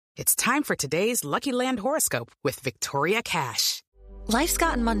It's time for today's Lucky Land horoscope with Victoria Cash. Life's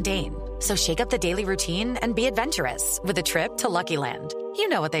gotten mundane, so shake up the daily routine and be adventurous with a trip to Lucky Land. You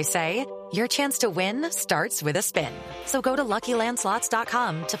know what they say, your chance to win starts with a spin. So go to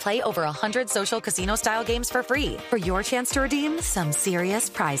LuckyLandSlots.com to play over 100 social casino-style games for free for your chance to redeem some serious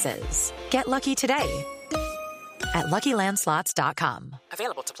prizes. Get lucky today at LuckyLandSlots.com.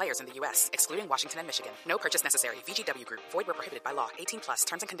 Available to players in the U.S., excluding Washington and Michigan. No purchase necessary. VGW Group. Void where prohibited by law. 18+.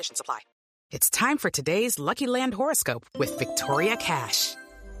 Terms and conditions apply. It's time for today's Lucky Land horoscope with Victoria Cash.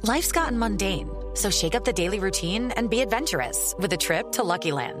 Life's gotten mundane, so shake up the daily routine and be adventurous with a trip to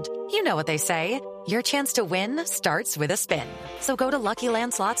Lucky Land. You know what they say, your chance to win starts with a spin. So go to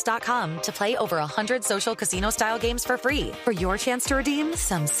LuckyLandSlots.com to play over 100 social casino-style games for free for your chance to redeem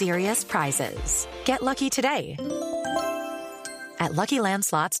some serious prizes. Get lucky today at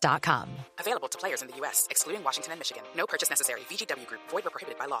LuckyLandSlots.com. Available to players in the U.S., excluding Washington and Michigan. No purchase necessary. VGW Group. Void where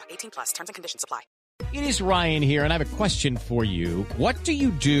prohibited by law. 18+. Terms and conditions apply. It is Ryan here, and I have a question for you. What do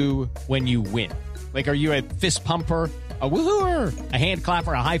you do when you win? Like, are you a fist pumper, a woo-hooer, a hand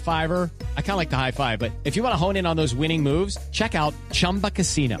clapper, a high-fiver? I kind of like the high-five, but if you want to hone in on those winning moves, check out Chumba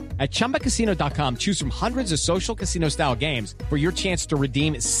Casino. At ChumbaCasino.com, choose from hundreds of social casino-style games for your chance to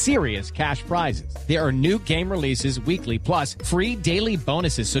redeem serious cash prizes. There are new game releases weekly, plus free daily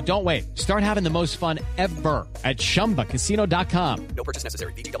bonuses, so don't wait. Start having the most fun ever at ChumbaCasino.com. No purchase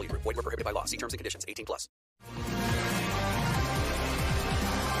necessary. VGW Group. Void where prohibited by law. See terms and conditions. 18+.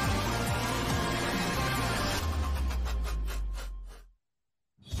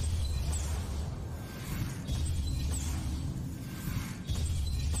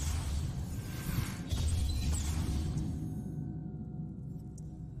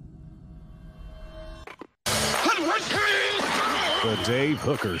 The Dave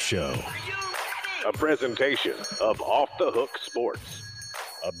Hooker Show. A presentation of Off the Hook Sports.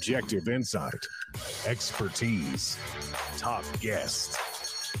 Objective insight, expertise, top guests.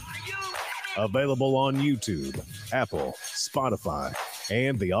 Available on YouTube, Apple, Spotify,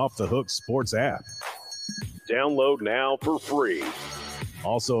 and the Off the Hook Sports app. Download now for free.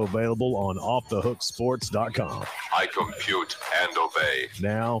 Also available on offthehooksports.com. I compute and obey.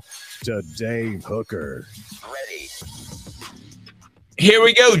 Now to Dave Hooker. Ready. Here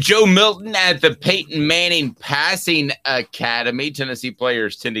we go. Joe Milton at the Peyton Manning Passing Academy. Tennessee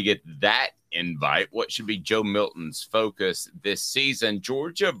players tend to get that invite. What should be Joe Milton's focus this season?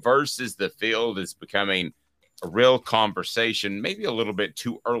 Georgia versus the field is becoming a real conversation. Maybe a little bit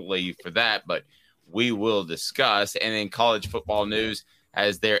too early for that, but we will discuss. And in college football news,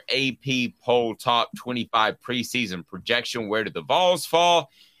 as their AP poll top 25 preseason projection, where do the Vols fall?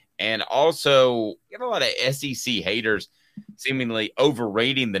 And also, get a lot of SEC haters seemingly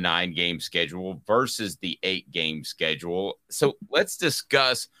overrating the 9-game schedule versus the 8-game schedule. So let's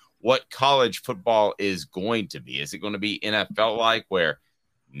discuss what college football is going to be. Is it going to be NFL-like, where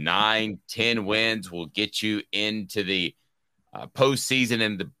 9-10 wins will get you into the postseason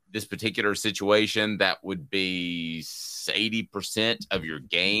in this particular situation? That would be 80% of your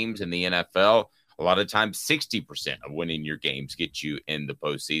games in the NFL. A lot of times 60% of winning your games get you in the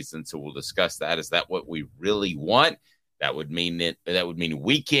postseason. So we'll discuss that. Is that what we really want? That would mean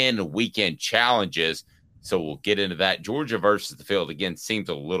weekend challenges. So we'll get into that. Georgia versus the field, again, seems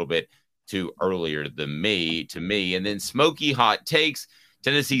a little bit too earlier to me. And then smoky hot takes,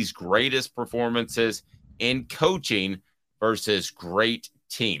 Tennessee's greatest performances in coaching versus great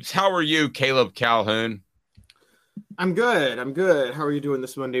teams. How are you, Caleb Calhoun? I'm good. How are you doing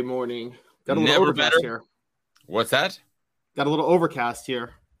this Monday morning? Got a little overcast here. What's that? Got a little overcast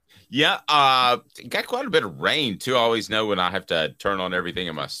here. Yeah, got quite a bit of rain, too. I always know when I have to turn on everything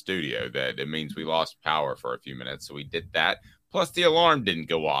in my studio that it means we lost power for a few minutes, so we did that. Plus, the alarm didn't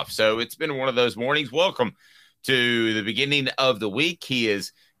go off, so it's been one of those mornings. Welcome to the beginning of the week. He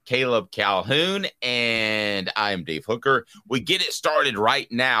is Caleb Calhoun, and I'm Dave Hooker. We get it started right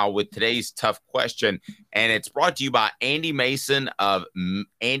now with today's tough question, and it's brought to you by Andy Mason of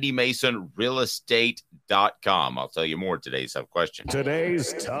Andy Mason Real Estate.com. I'll tell you more today's tough question.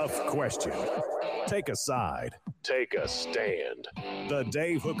 Today's tough question. Take a side. Take a stand. The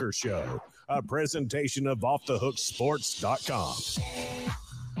Dave Hooker Show. A presentation of offthehooksports.com.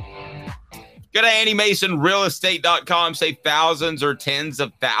 Go to AndyMasonRealEstate.com. Save thousands or tens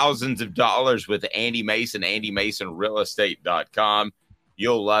of thousands of dollars with Andy Mason, AndyMasonRealEstate.com.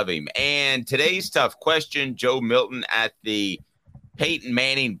 You'll love him. And today's tough question, Joe Milton at the Peyton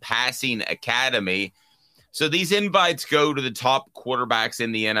Manning Passing Academy. So these invites go to the top quarterbacks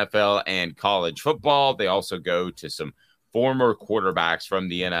in the NFL and college football. They also go to some former quarterbacks from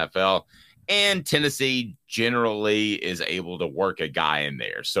the NFL And Tennessee generally is able to work a guy in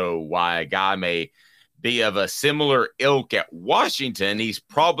there. So while a guy may be of a similar ilk at Washington, he's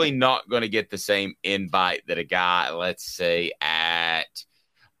probably not going to get the same invite that a guy, let's say, at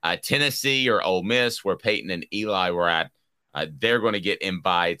Tennessee or Ole Miss, where Peyton and Eli were at. They're going to get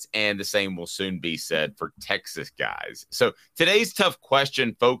invites, and the same will soon be said for Texas guys. So today's tough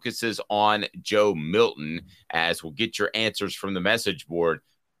question focuses on Joe Milton, as we'll get your answers from the message board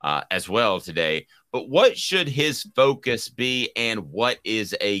as well today. But what should his focus be, and what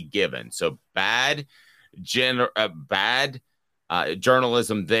is a given? So bad journalism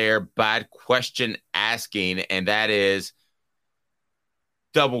there, bad question asking, and that is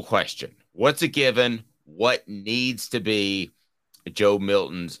double question. What's a given? What needs to be Joe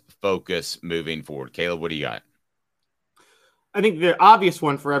Milton's focus moving forward? Caleb, what do you got? I think the obvious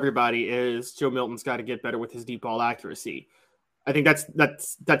one for everybody is Joe Milton's got to get better with his deep ball accuracy. I think that's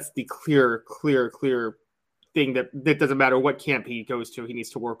the clear thing that doesn't matter what camp he goes to, he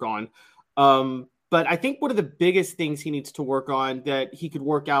needs to work on. But I think one of the biggest things he needs to work on that he could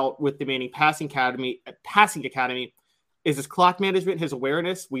work out with the Manning Passing Academy is his clock management, his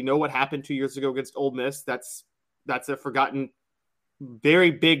awareness. We know what happened 2 years ago against Ole Miss. That's a forgotten, very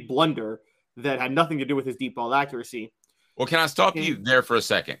big blunder that had nothing to do with his deep ball accuracy. Well, can I stop you there for a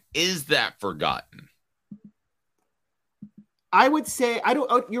second? Is that forgotten? I would say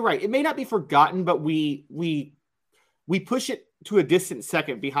you're right. It may not be forgotten, but we push it to a distant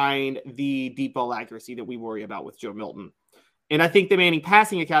second behind the deep ball accuracy that we worry about with Joe Milton. And I think the Manning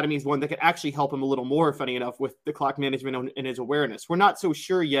Passing Academy is one that could actually help him a little more, funny enough, with the clock management and his awareness. We're not so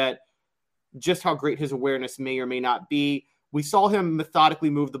sure yet just how great his awareness may or may not be. We saw him methodically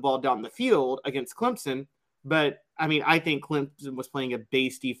move the ball down the field against Clemson, but I mean, I think Clemson was playing a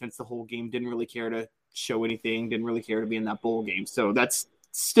base defense the whole game, didn't really care to show anything, didn't really care to be in that bowl game. So that's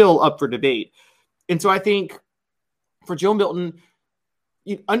still up for debate. And so I think for Joe Milton,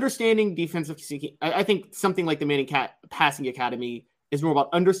 understanding defensive scheme, I think something like the Manning Passing Academy is more about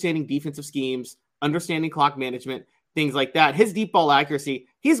understanding defensive schemes, understanding clock management, things like that. His deep ball accuracy,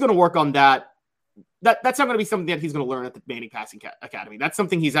 he's going to work on that. That's not going to be something that he's going to learn at the Manning Passing Academy. That's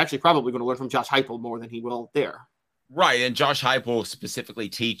something he's actually probably going to learn from Josh Heupel more than he will there. Right, and Josh Heupel specifically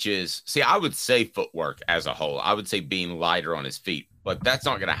teaches, I would say footwork as a whole. I would say being lighter on his feet, but that's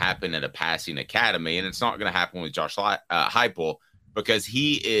not going to happen at a passing academy, and it's not going to happen with Josh Heupel, because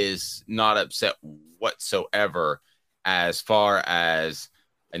he is not upset whatsoever as far as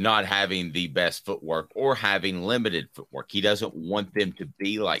not having the best footwork or having limited footwork. He doesn't want them to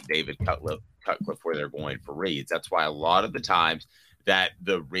be like David Cutcliffe where they're going for reads. That's why a lot of the times that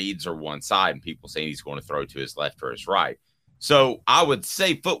the reads are one side and people say he's going to throw to his left or his right. So I would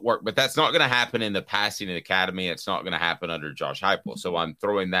say footwork, but that's not going to happen in the passing academy. It's not going to happen under Josh Heupel. So I'm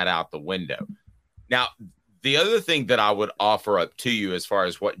throwing that out the window. Now, the other thing that I would offer up to you as far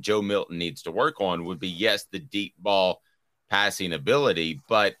as what Joe Milton needs to work on would be, yes, the deep ball passing ability,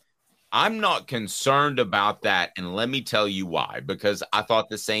 but I'm not concerned about that. And let me tell you why, because I thought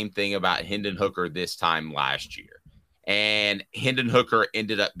the same thing about Hendon Hooker this time last year. And Hendon Hooker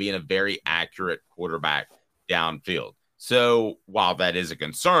ended up being a very accurate quarterback downfield. So while that is a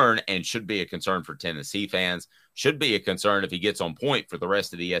concern and should be a concern for Tennessee fans, should be a concern if he gets on point for the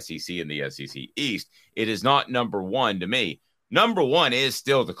rest of the SEC and the SEC East, it is not number one to me. Number one is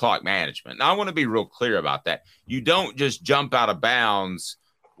still the clock management. Now, I want to be real clear about that. You don't just jump out of bounds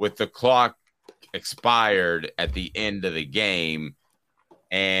with the clock expired at the end of the game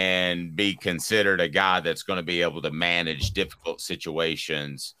and be considered a guy that's going to be able to manage difficult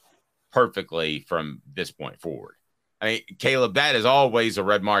situations perfectly from this point forward. I mean, Caleb, that is always a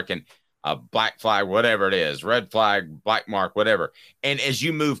red mark and a black flag, whatever it is, red flag, black mark, whatever. And as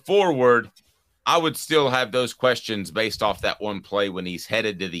you move forward, I would still have those questions based off that one play when he's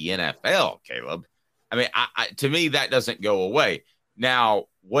headed to the NFL, Caleb. I mean, to me, that doesn't go away. Now,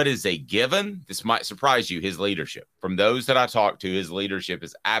 what is a given? This might surprise you, his leadership. From those that I talked to, his leadership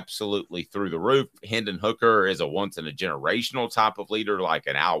is absolutely through the roof. Hendon Hooker is a once-in-a-generational type of leader like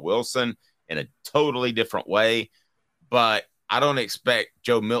an Al Wilson in a totally different way. But I don't expect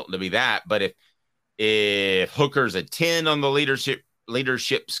Joe Milton to be that. But if Hooker's a 10 on the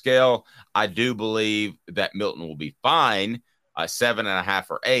leadership scale, I do believe that Milton will be fine, 7.5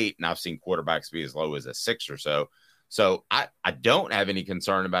 or 8. And I've seen quarterbacks be as low as a 6 or so. So I don't have any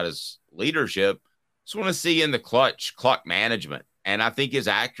concern about his leadership. Just want to see in the clutch clock management. And I think his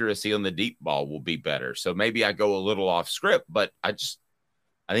accuracy on the deep ball will be better. So maybe I go a little off script, but I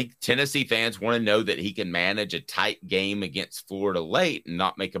think Tennessee fans want to know that he can manage a tight game against Florida late and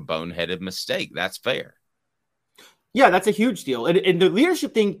not make a boneheaded mistake. That's fair. Yeah, that's a huge deal. And the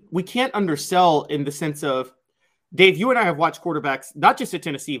leadership thing, we can't undersell in the sense of, Dave, you and I have watched quarterbacks, not just at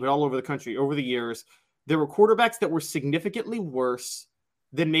Tennessee, but all over the country over the years. There were quarterbacks that were significantly worse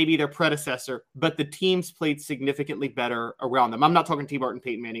than maybe their predecessor, but the teams played significantly better around them. I'm not talking T. Barton,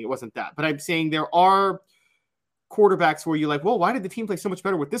 Peyton Manning. It wasn't that. But I'm saying there are quarterbacks where you're like, well, why did the team play so much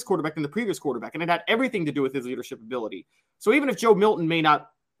better with this quarterback than the previous quarterback? And it had everything to do with his leadership ability. So even if Joe Milton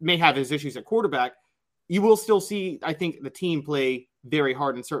may have his issues at quarterback, you will still see, I think, the team play very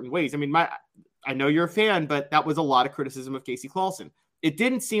hard in certain ways. I mean, I know you're a fan, but that was a lot of criticism of Casey Clausen. It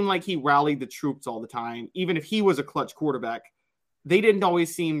didn't seem like he rallied the troops all the time. Even if he was a clutch quarterback, they didn't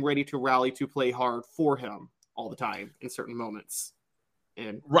always seem ready to rally to play hard for him all the time in certain moments.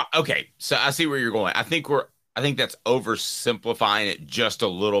 And right, okay, so I see where you're going. I think that's oversimplifying it just a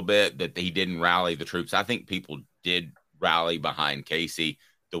little bit, that he didn't rally the troops. I think people did rally behind Casey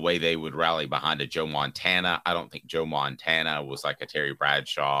the way they would rally behind a Joe Montana. I don't think Joe Montana was like a Terry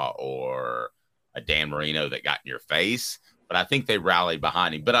Bradshaw or a Dan Marino that got in your face, but I think they rallied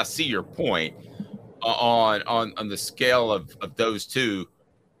behind him. But I see your point on the scale of those two.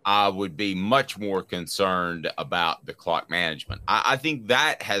 I would be much more concerned about the clock management. I think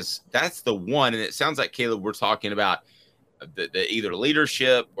that's the one. And it sounds like, Caleb, we're talking about the either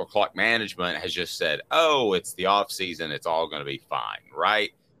leadership or clock management has just said, oh, it's the off season, it's all going to be fine.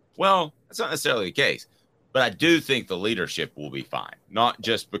 Right. Well, that's not necessarily the case, but I do think the leadership will be fine. Not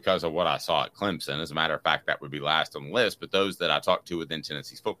just because of what I saw at Clemson. As a matter of fact, that would be last on the list, but those that I talked to within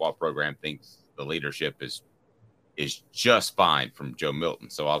Tennessee's football program think the leadership is just fine from Joe Milton.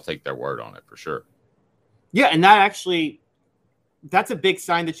 So I'll take their word on it for sure. Yeah. And that's a big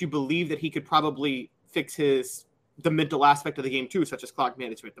sign that you believe that he could probably fix the mental aspect of the game too, such as clock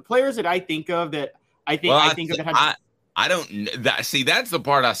management. The players that I think of that I don't see. That's the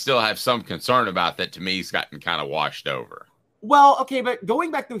part I still have some concern about, that to me has gotten kind of washed over. Well, okay, but going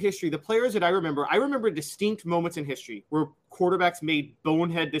back through history, the players that I remember distinct moments in history where quarterbacks made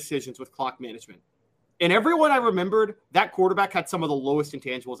bonehead decisions with clock management. And everyone I remembered, that quarterback had some of the lowest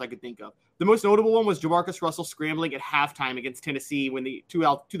intangibles I could think of. The most notable one was Jamarcus Russell scrambling at halftime against Tennessee when the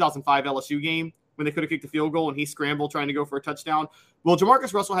 2005 LSU game, when they could have kicked a field goal and he scrambled trying to go for a touchdown. Well,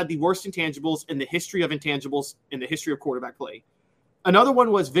 Jamarcus Russell had the worst intangibles in the history of intangibles in the history of quarterback play. Another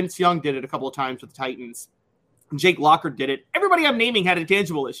one was Vince Young did it a couple of times with the Titans. Jake Locker did it. Everybody I'm naming had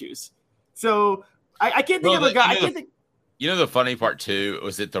intangible issues. So I can't think of a guy. You know, the funny part too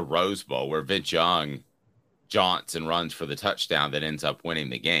was at the Rose Bowl where Vince Young Johnson runs for the touchdown that ends up winning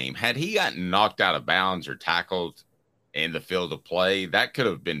the game. Had he gotten knocked out of bounds or tackled in the field of play, that could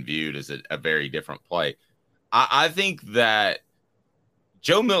have been viewed as a very different play. I think that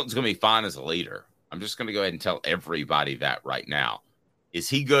Joe Milton's going to be fine as a leader. I'm just going to go ahead and tell everybody that right now. Is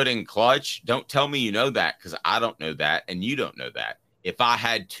he good in clutch? Don't tell me you know that, because I don't know that and you don't know that. If I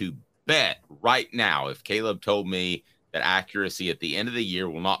had to bet right now, if Caleb told me that accuracy at the end of the year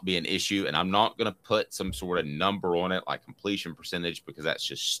will not be an issue, and I'm not going to put some sort of number on it like completion percentage because that's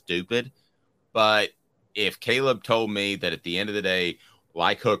just stupid. But if Caleb told me that at the end of the day,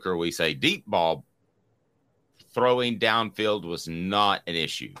 like Hooker, we say deep ball throwing downfield was not an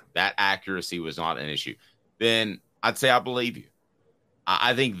issue, that accuracy was not an issue, then I'd say I believe you.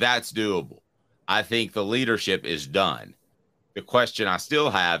 I think that's doable. I think the leadership is done. The question I still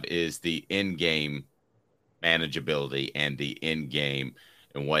have is the in-game manageability and the in-game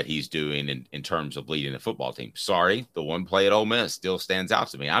and what he's doing in terms of leading the football team. Sorry, the one play at Ole Miss still stands out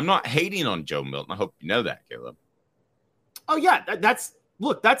to me. I'm not hating on Joe Milton. I hope you know that, Caleb. Oh, yeah. That's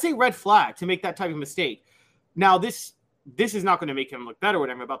a red flag to make that type of mistake. Now, this is not going to make him look better, what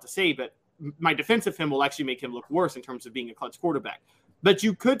I'm about to say, but my defense of him will actually make him look worse in terms of being a clutch quarterback. But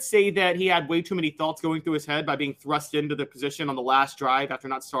you could say that he had way too many thoughts going through his head by being thrust into the position on the last drive after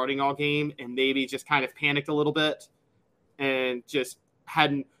not starting all game, and maybe just kind of panicked a little bit and just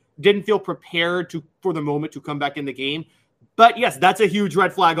didn't feel prepared for the moment to come back in the game. But yes, that's a huge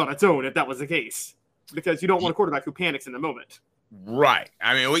red flag on its own if that was the case, because you don't want a quarterback who panics in the moment. Right.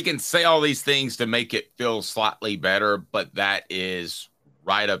 I mean, we can say all these things to make it feel slightly better, but that is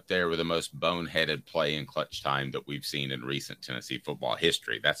right up there with the most boneheaded play in clutch time that we've seen in recent Tennessee football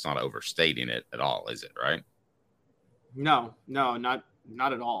history. That's not overstating it at all, is it? Right? No, not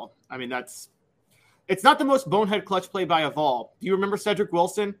at all. I mean, it's not the most bonehead clutch play by a vol. Do you remember Cedric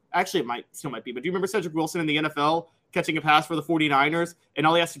Wilson? Actually, it still might be, but do you remember Cedric Wilson in the NFL catching a pass for the 49ers, and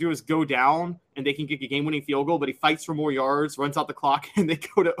all he has to do is go down and they can kick a game-winning field goal, but he fights for more yards, runs out the clock, and they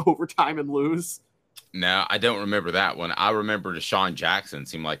go to overtime and lose? No, I don't remember that one. I remember Deshaun Jackson.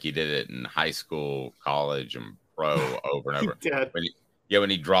 Seemed like he did it in high school, college, and pro over and over. Yeah, when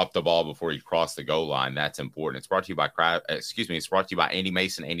he dropped the ball before he crossed the goal line, that's important. It's brought to you by it's brought to you by Andy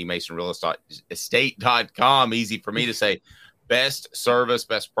Mason, AndyMasonRealEstate.com. Easy for me to say. Best service,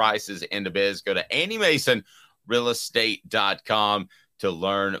 best prices in the biz. Go to AndyMasonRealEstate.com to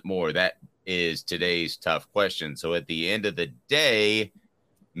learn more. That is today's tough question. So at the end of the day,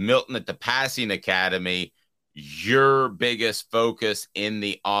 Milton at the Passing Academy, your biggest focus in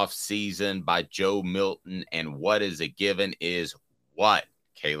the offseason by Joe Milton and what is a given is what,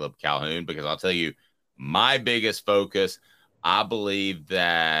 Caleb Calhoun? Because I'll tell you, my biggest focus, I believe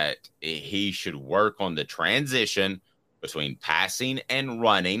that he should work on the transition between passing and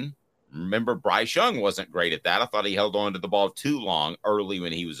running. Remember, Bryce Young wasn't great at that. I thought he held on to the ball too long early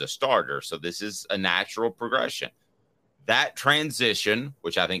when he was a starter. So this is a natural progression. That transition,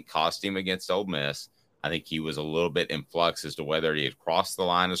 which I think cost him against Ole Miss, I think he was a little bit in flux as to whether he had crossed the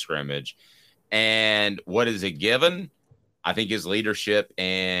line of scrimmage. And what is a given? I think his leadership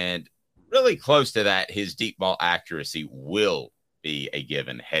and really close to that, his deep ball accuracy will be a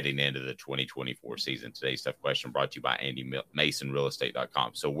given heading into the 2024 season. Today's tough question brought to you by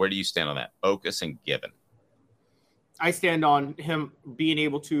AndyMasonRealEstate.com. So where do you stand on that? Focus and given. I stand on him being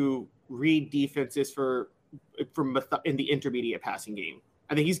able to read defenses in the intermediate passing game.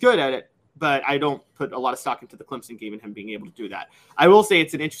 I think he's good at it, but I don't put a lot of stock into the Clemson game and him being able to do that. I will say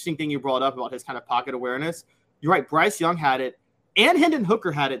it's an interesting thing you brought up about his kind of pocket awareness. You're right. Bryce Young had it, and Hendon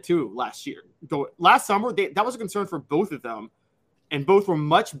Hooker had it too last year. Last summer, that was a concern for both of them, and both were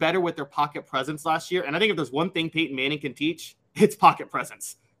much better with their pocket presence last year. And I think if there's one thing Peyton Manning can teach, it's pocket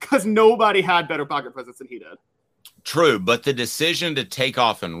presence, because nobody had better pocket presence than he did. True, but the decision to take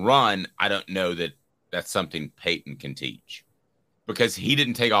off and run, I don't know that that's something Peyton can teach, because he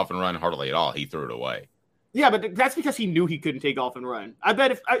didn't take off and run hardly at all. He threw it away. Yeah, but that's because he knew he couldn't take off and run. I bet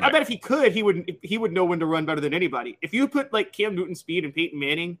if he could, he would know when to run better than anybody. If you put like Cam Newton's speed and Peyton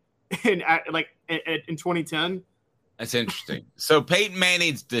Manning in 2010, that's interesting. So Peyton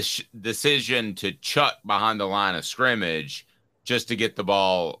Manning's decision to chuck behind the line of scrimmage just to get the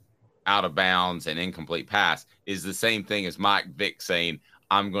ball out of bounds and incomplete pass is the same thing as Mike Vick saying,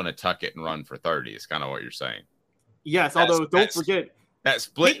 "I'm going to tuck it and run for 30." It's kind of what you're saying. Yes, although don't forget that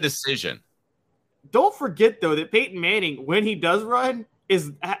split decision. Don't forget, though, that Peyton Manning, when he does run,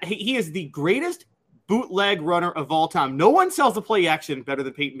 he is the greatest bootleg runner of all time. No one sells a play action better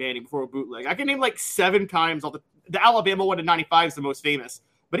than Peyton Manning before a bootleg. I can name like 7 times. The Alabama one in '95 is the most famous,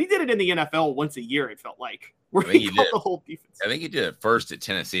 but he did it in the NFL once a year, it felt like, where he called the whole defense. I think he did it first at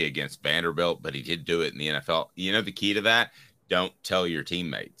Tennessee against Vanderbilt, but he did do it in the NFL. You know the key to that? Don't tell your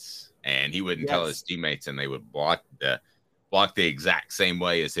teammates. And he wouldn't tell his teammates, and they would block the exact same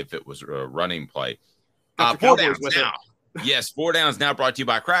way as if it was a running play. 4 downs now. Yes, 4 downs now brought to you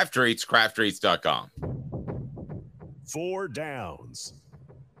by Craft Treats, crafttreats.com. 4 downs.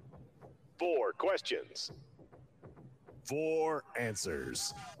 4 questions. 4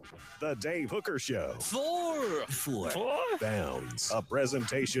 answers. The Dave Hooker Show. 4 downs. A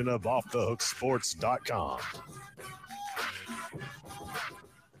presentation of OffTheHookSports.com.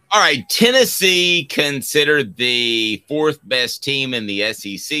 All right, Tennessee considered the 4th best team in the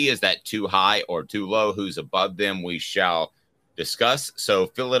SEC. Is that too high or too low? Who's above them? We shall discuss. So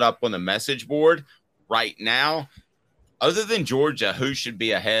fill it up on the message board right now. Other than Georgia, who should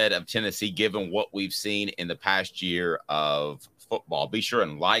be ahead of Tennessee given what we've seen in the past year of football? Be sure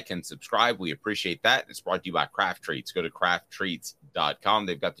and like and subscribe. We appreciate that. It's brought to you by Craft Treats. Go to crafttreats.com.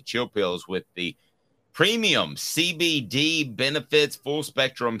 They've got the chill pills with the premium CBD benefits, full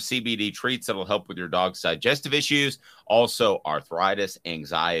spectrum CBD treats that'll help with your dog's digestive issues, also arthritis,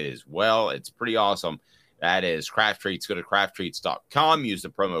 anxiety as well. It's pretty awesome. That is Craft Treats. Go to crafttreats.com. Use the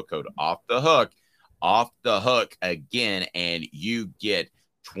promo code OFFTHEHOOK. Off the hook again, and you get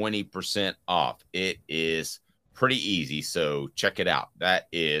 20% off. It is pretty easy, so check it out. That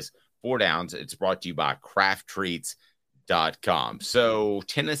is 4 downs. It's brought to you by crafttreats.com. So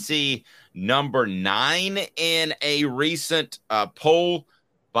Tennessee, number 9 in a recent poll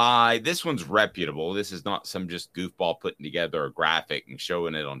by, this one's reputable. This is not some just goofball putting together a graphic and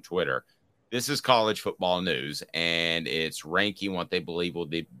showing it on Twitter. This is College Football News, and it's ranking what they believe will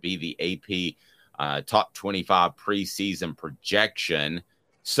be the AP top 25 preseason projection.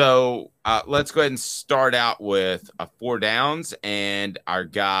 So let's go ahead and start out with 4 downs, and our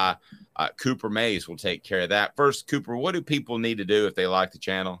guy Cooper Mays will take care of that. First, Cooper, what do people need to do if they like the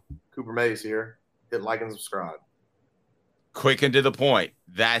channel? Cooper Mays here. Hit like and subscribe. Quick and to the point.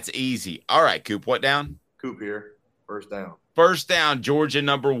 That's easy. All right, Coop, what down? Coop here. First down. First down, Georgia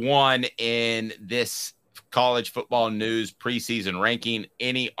number 1 in this College Football News preseason ranking.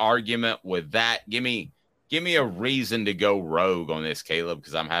 Any argument with that? Give me Give me a reason to go rogue on this, Caleb,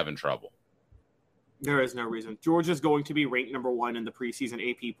 because I'm having trouble. There is no reason. Georgia's going to be ranked number 1 in the preseason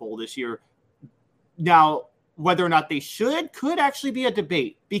AP poll this year. Now, whether or not they could actually be a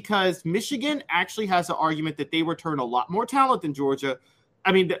debate, because Michigan actually has an argument that they return a lot more talent than Georgia.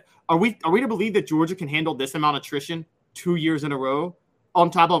 I mean, are we to believe that Georgia can handle this amount of attrition 2 years in a row on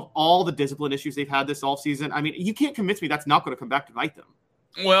top of all the discipline issues they've had this offseason? I mean, you can't convince me that's not going to come back to bite them.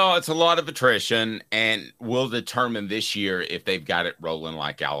 Well, it's a lot of attrition, and we'll determine this year if they've got it rolling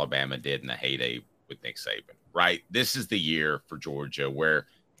like Alabama did in the heyday with Nick Saban, right? This is the year for Georgia where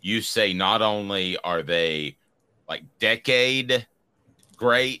you say not only are they like decade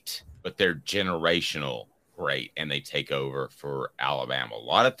great, but they're generational great, and they take over for Alabama. A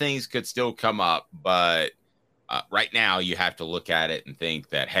lot of things could still come up, but right now you have to look at it and think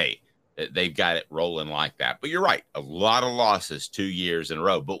that, hey, they've got it rolling like that. But you're right, a lot of losses 2 years in a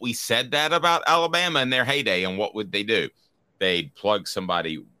row. But we said that about Alabama in their heyday, and what would they do? They'd plug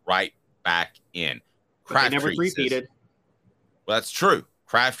somebody right back in. They never repeated. Well, that's true.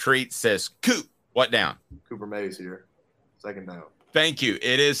 Crabtree says, Coop, what down? Cooper Mays here. Second down. Thank you.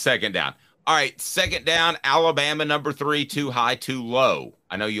 It is second down. All right, second down, Alabama, number 3, too high, too low.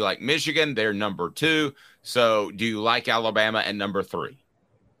 I know you like Michigan. They're number 2. So do you like Alabama at number 3?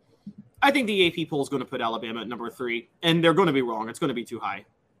 I think the AP poll is going to put Alabama at number 3, and they're going to be wrong. It's going to be too high.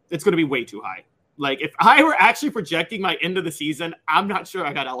 It's going to be way too high. Like, if I were actually projecting my end of the season, I'm not sure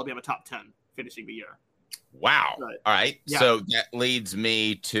I got Alabama top 10 finishing the year. Wow. But, all right. Yeah. So that leads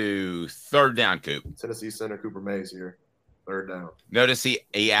me to third down, Coop. Tennessee center Cooper Mays here. Third down. Notice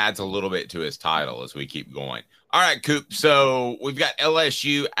he adds a little bit to his title as we keep going. All right, Coop. So we've got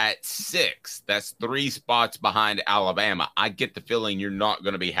LSU at 6. That's 3 spots behind Alabama. I get the feeling you're not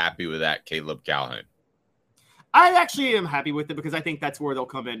going to be happy with that, Caleb Calhoun. I actually am happy with it because I think that's where they'll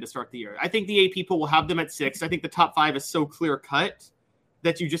come in to start the year. I think the AP poll will have them at 6. I think the top 5 is so clear cut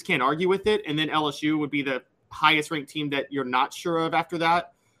that you just can't argue with it. And then LSU would be the highest ranked team that you're not sure of after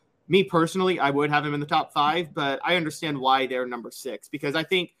that. Me personally, I would have him in the top 5, but I understand why they're number 6, because I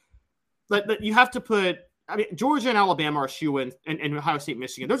think that you have to put, I mean, Georgia and Alabama are shoo-ins, and Ohio State,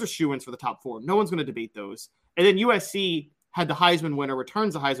 Michigan, those are shoo-ins for the top 4. No one's going to debate those. And then USC had the Heisman winner,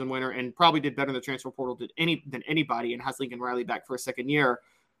 returns the Heisman winner, and probably did better in the transfer portal than anybody, and has Lincoln Riley back for a second year.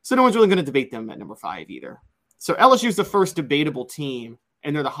 So no one's really going to debate them at number 5 either. So LSU is the first debatable team,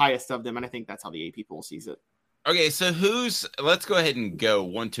 and they're the highest of them, and I think that's how the AP poll sees it. Okay, so let's go ahead and go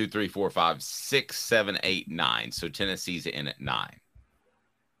 1, 2, 3, 4, 5, 6, 7, 8, 9. So Tennessee's in at 9.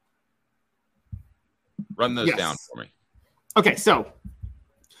 Run those down for me. Okay, so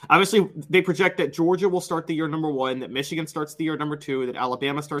obviously they project that Georgia will start the year number 1, that Michigan starts the year number 2, that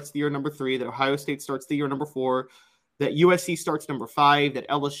Alabama starts the year number 3, that Ohio State starts the year number 4, that USC starts number 5, that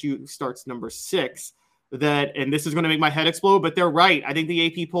LSU starts number 6. And this is going to make my head explode, but they're right. I think the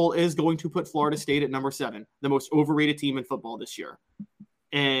AP poll is going to put Florida State at number 7, the most overrated team in football this year.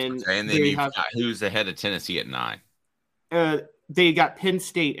 And then you've got who's ahead of Tennessee at 9? They got Penn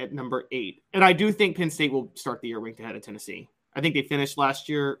State at number 8. And I do think Penn State will start the year ranked ahead of Tennessee. I think they finished last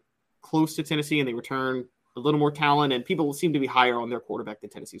year close to Tennessee, and they return a little more talent, and people seem to be higher on their quarterback than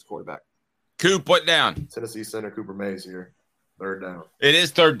Tennessee's quarterback. Coop, what down? Tennessee center Cooper Mays here. Third down. It is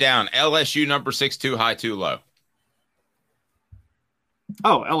third down. LSU number 6, too high, too low.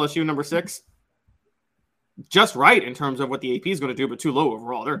 Oh, LSU number 6. Just right in terms of what the AP is going to do, but too low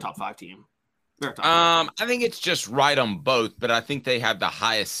overall. They're a top 5 team. I think it's just right on both, but I think they have the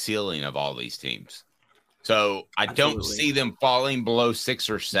highest ceiling of all these teams. So I don't see them falling below 6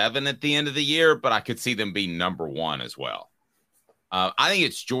 or 7 at the end of the year, but I could see them being number 1 as well. I think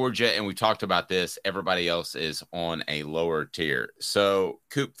it's Georgia, and we talked about this. Everybody else is on a lower tier. So,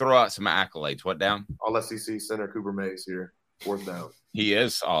 Coop, throw out some accolades. What down? All SEC center Cooper Mays here. Fourth down. He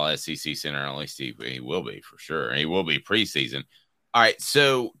is all SEC center. At least he will be for sure. He will be preseason. All right,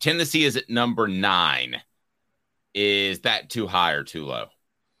 so Tennessee is at number 9. Is that too high or too low?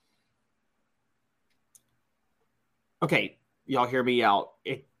 Okay, y'all hear me out.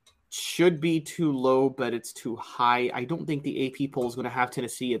 It should be too low, but it's too high. I don't think the AP poll is going to have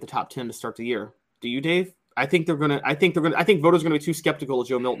Tennessee at the top 10 to start the year. Do you, Dave? I think voters are going to be too skeptical of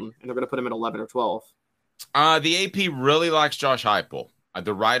Joe Milton, and they're going to put him at 11 or 12. The AP really likes Josh Heupel.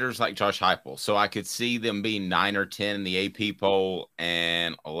 The writers like Josh Heupel. So I could see them being 9 or 10 in the AP poll,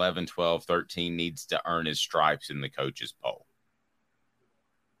 and 11, 12, 13 needs to earn his stripes in the coaches poll.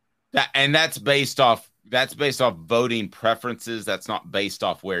 That's based off voting preferences. That's not based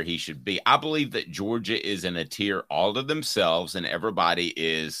off where he should be. I believe that Georgia is in a tier all to themselves, and everybody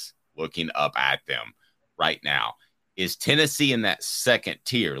is looking up at them right now. Is Tennessee in that second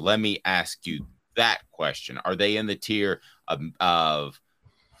tier? Let me ask you that question. Are they in the tier of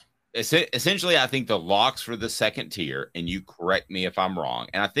essentially, I think the locks for the second tier, and you correct me if I'm wrong,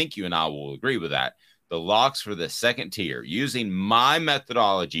 and I think you and I will agree with that. The locks for the second tier, using my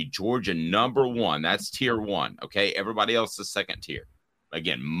methodology, Georgia number 1, that's tier 1. Okay, everybody else is second tier.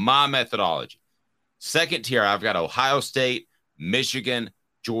 Again, my methodology. Second tier, I've got Ohio State, Michigan,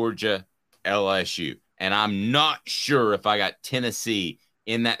 Georgia, LSU. And I'm not sure if I got Tennessee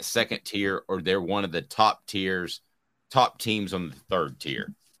in that second tier or they're one of the top teams on the third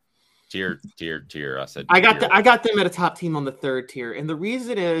tier. Tier. I got them at a top team on the third tier. And the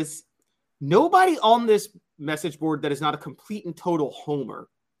reason is nobody on this message board that is not a complete and total homer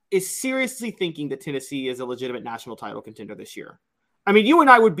is seriously thinking that Tennessee is a legitimate national title contender this year. I mean, you and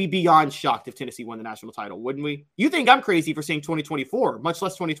I would be beyond shocked if Tennessee won the national title, wouldn't we? You think I'm crazy for saying 2024, much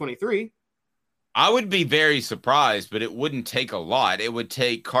less 2023. I would be very surprised, but it wouldn't take a lot. It would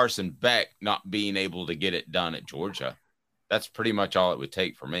take Carson Beck not being able to get it done at Georgia. That's pretty much all it would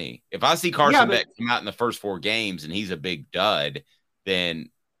take for me. If I see Carson Beck come out in the first 4 games and he's a big dud, then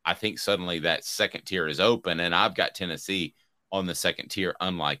I think suddenly that second tier is open, and I've got Tennessee on the second tier,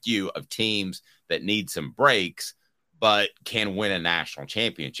 unlike you, of teams that need some breaks but can win a national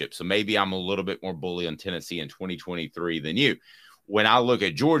championship. So maybe I'm a little bit more bully on Tennessee in 2023 than you. When I look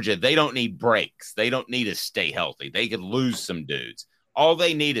at Georgia, they don't need breaks. They don't need to stay healthy. They could lose some dudes. All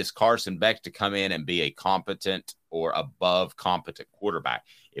they need is Carson Beck to come in and be a competent or above competent quarterback.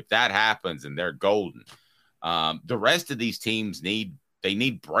 If that happens, and they're golden. The rest of these teams need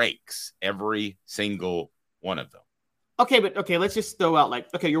breaks, every single one of them. Okay, let's just throw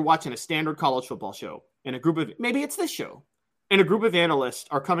out you're watching a standard college football show, and maybe it's this show, and a group of analysts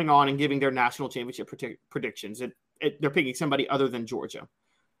are coming on and giving their national championship predictions. They're picking somebody other than Georgia.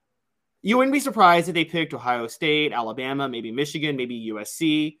 You wouldn't be surprised if they picked Ohio State, Alabama, maybe Michigan, maybe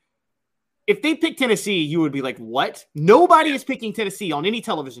USC. If they picked Tennessee, you would be like, what? Nobody is picking Tennessee on any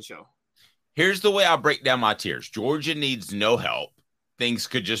television show. Here's the way I break down my tiers. Georgia needs no help. Things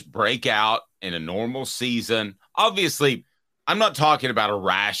could just break out in a normal season. Obviously, I'm not talking about a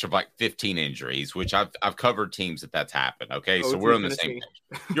rash of 15 injuries, which I've covered teams that's happened. Okay, so we're on the same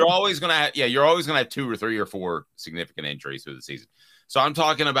page. You're always gonna have 2 or 3 or 4 significant injuries through the season. So I'm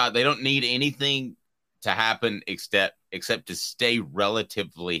talking about they don't need anything to happen except to stay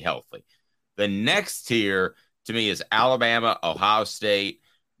relatively healthy. The next tier to me is Alabama, Ohio State,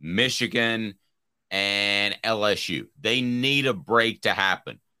 Michigan, and LSU. They need a break to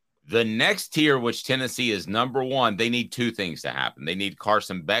happen. The next tier, which Tennessee is number 1, they need 2 things to happen. They need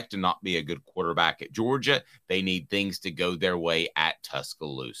Carson Beck to not be a good quarterback at Georgia. They need things to go their way at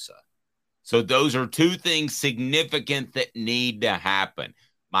Tuscaloosa. So those are 2 things significant that need to happen.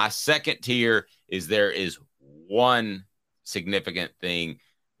 My second tier is there is 1 significant thing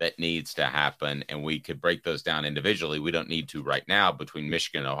that needs to happen, and we could break those down individually. We don't need to right now between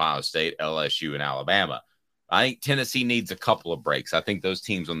Michigan, Ohio State, LSU, and Alabama. I think Tennessee needs a couple of breaks. I think those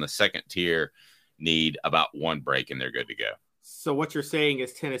teams on the second tier need about 1 break, and they're good to go. So what you're saying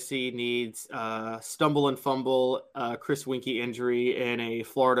is Tennessee needs stumble and fumble, Chris Winkie injury, and a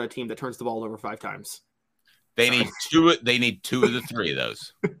Florida team that turns the ball over 5 times. They need 2. They need 2 of the 3 of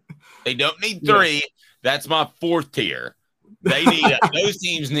those. They don't need 3. Yeah. That's my 4th tier. They need those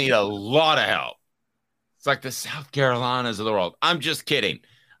teams need a lot of help. It's like the South Carolinas of the world. I'm just kidding.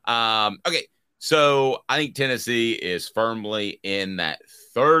 Okay, so I think Tennessee is firmly in that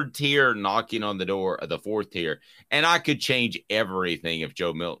 3rd tier, knocking on the door of the 4th tier. And I could change everything if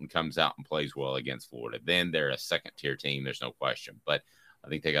Joe Milton comes out and plays well against Florida. Then they're a 2nd tier team. There's no question. But I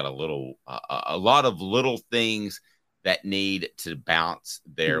think they got a lot of little things that need to bounce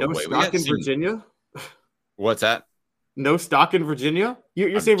their way. No stock in Virginia? What's that? No stock in Virginia?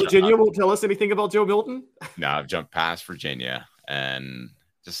 You're saying Virginia won't tell us anything about Joe Milton? No, I've jumped past Virginia. And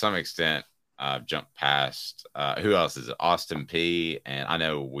to some extent, I've jumped past who else is it? Austin P. And I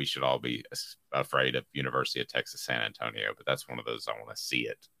know we should all be afraid of University of Texas San Antonio, but that's one of those I want to see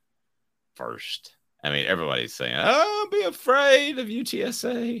it first. I mean, everybody's saying, "Oh, be afraid of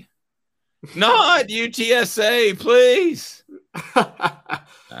UTSA." Not UTSA, please.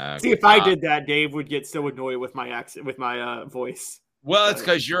 See, if I did that, Dave would get so annoyed with my accent, with my voice. Well, it's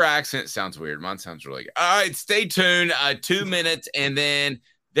because your accent sounds weird. Mine sounds really good. All right, stay tuned. 2 minutes, and then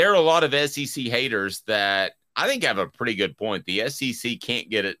there are a lot of SEC haters that I think have a pretty good point. The SEC can't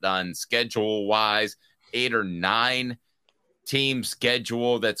get it done schedule-wise. 8 or 9 team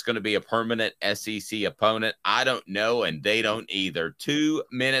schedule that's going to be a permanent SEC opponent. I don't know, and they don't either. 2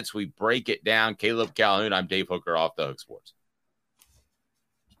 minutes, we break it down. Caleb Calhoun, I'm Dave Hooker, Off the Hook Sports.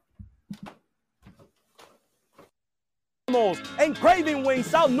 and Craving Wings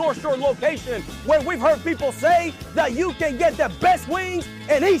South North Shore location, where we've heard people say that you can get the best wings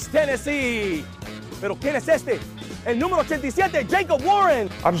in East Tennessee. Pero ¿quién es este? El número 87, Jacob Warren.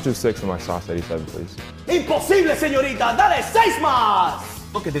 I'll just do 6 of my sauce 87, please. Imposible, señorita. Dale 6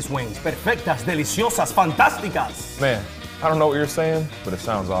 más. Look at these wings. Perfectas, deliciosas, fantásticas. Man, I don't know what you're saying, but it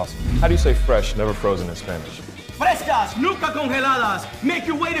sounds awesome. How do you say fresh, never frozen in Spanish? Frescas, nunca congeladas. Make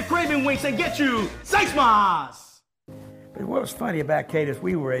your way to Craving Wings and get you 6 más. But what was funny about Cadis,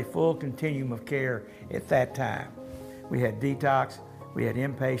 we were a full continuum of care at that time. We had detox, we had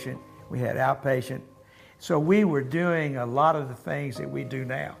inpatient, we had outpatient. So we were doing a lot of the things that we do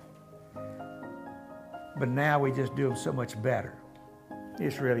now. But now we just do them so much better.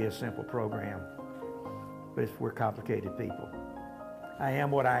 It's really a simple program, but we're complicated people. I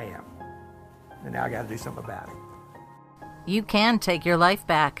am what I am, and now I got to do something about it. You can take your life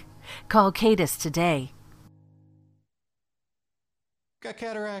back. Call Cadis today. Got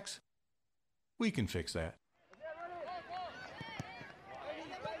cataracts? We can fix that.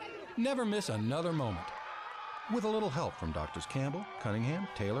 Never miss another moment. With a little help from Doctors Campbell, Cunningham,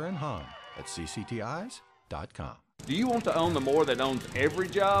 Taylor, and Hahn at cctis.com. Do you want to own the more that owns every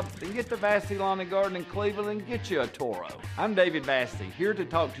job? Then get to Vassey Lawn and Garden in Cleveland and get you a Toro. I'm David Vassey, here to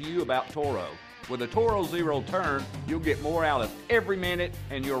talk to you about Toro. With a Toro Zero Turn, you'll get more out of every minute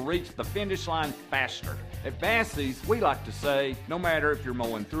and you'll reach the finish line faster. At Vassey's, we like to say, no matter if you're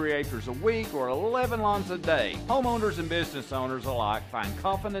mowing 3 acres a week or 11 lawns a day, homeowners and business owners alike find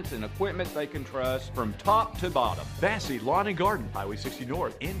confidence in equipment they can trust from top to bottom. Vassey Lawn and Garden, Highway 60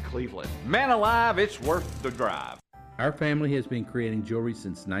 North in Cleveland. Man alive, it's worth the drive. Our family has been creating jewelry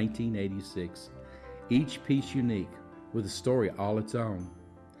since 1986, each piece unique with a story all its own.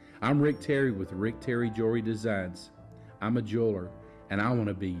 I'm Rick Terry with Rick Terry Jewelry Designs. I'm a jeweler, and I want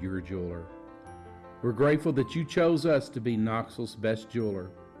to be your jeweler. We're grateful that you chose us to be Knoxville's best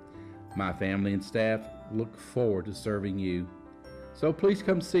jeweler. My family and staff look forward to serving you. So please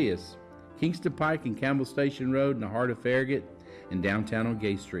come see us. Kingston Pike and Campbell Station Road in the heart of Farragut and downtown on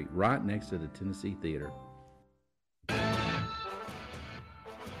Gay Street, right next to the Tennessee Theater.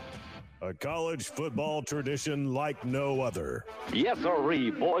 A college football tradition like no other. Yes, sirree,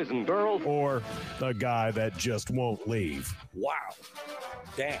 boys and girls. Or a guy that just won't leave. Wow,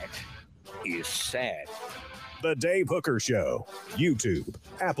 that is sad. The Dave Hooker Show. YouTube,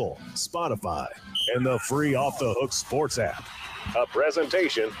 Apple, Spotify, and the free Off the Hook Sports app. A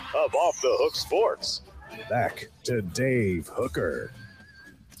presentation of Off the Hook Sports. Back to Dave Hooker.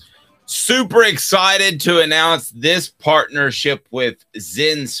 Super excited to announce this partnership with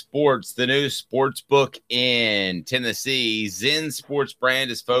Zen Sports, the new sports book in Tennessee. Zen Sports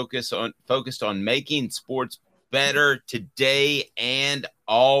brand is focused on making sports better today and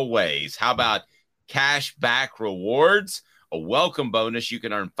always. How about cash back rewards? A welcome bonus. You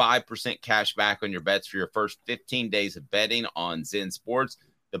can earn 5% cash back on your bets for your first 15 days of betting on Zen Sports.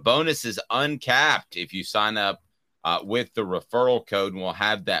 The bonus is uncapped if you sign up with the referral code, and we'll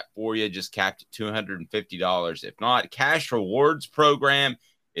have that for you, just capped at $250. If not, cash rewards program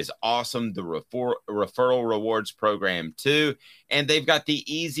is awesome. The referral rewards program too. And they've got the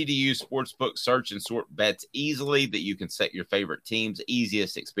easy-to-use sportsbook search and sort bets easily that you can set your favorite teams.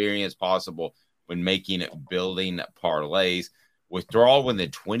 Easiest experience possible when making building parlays. Withdrawal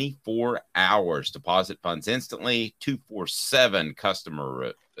within 24 hours. Deposit funds instantly. 24/7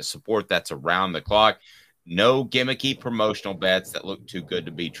 customer support. That's around the clock. No gimmicky promotional bets that look too good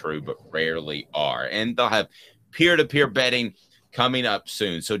to be true, but rarely are. And they'll have peer-to-peer betting coming up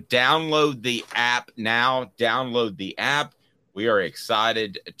soon. So download the app now. Download the app. We are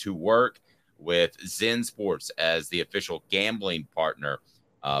excited to work with Zen Sports as the official gambling partner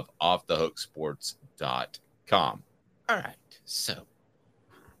of offthehooksports.com. All right. So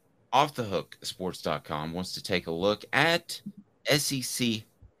offthehooksports.com wants to take a look at SEC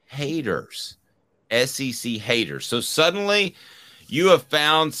haters. SEC haters. So suddenly you have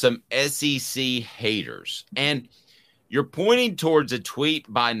found some SEC haters, and you're pointing towards a tweet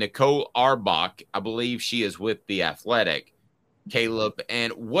by Nicole Auerbach. I believe she is with The Athletic, Caleb.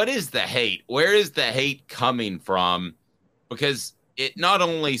 And what is the hate? Where is the hate coming from? Because it not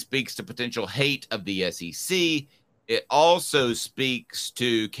only speaks to potential hate of the SEC, it also speaks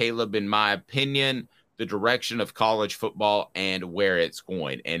to, Caleb, in my opinion, the direction of college football and where it's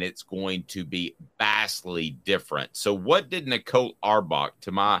going. And it's going to be vastly different. So what did Nicole Auerbach,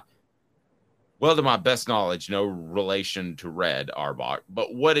 to my best knowledge, no relation to Red Auerbach,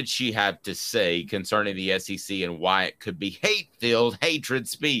 but what did she have to say concerning the SEC and why it could be hate-filled hatred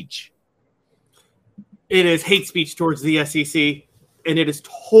speech? It is hate speech towards the SEC. And it is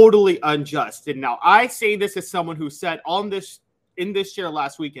totally unjust. And now I say this as someone who sat in this chair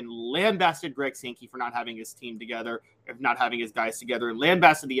last week and lambasted Greg Sankey for not having his team together, or not having his guys together, and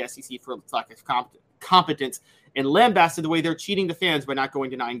lambasted the SEC for lack of competence, and lambasted the way they're cheating the fans by not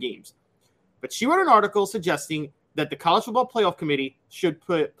going to 9 games. But she wrote an article suggesting that the College Football Playoff Committee should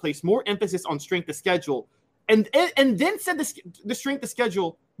place more emphasis on strength of schedule, and then said the strength of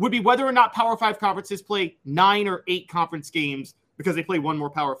schedule would be whether or not Power 5 conferences play 9 or 8 conference games because they play one more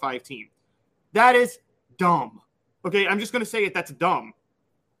Power 5 team. That is dumb. Okay, I'm just going to say it. That's dumb.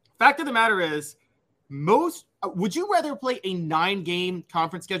 Fact of the matter is, would you rather play a 9-game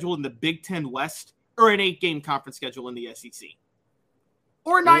conference schedule in the Big Ten West or an 8-game conference schedule in the SEC?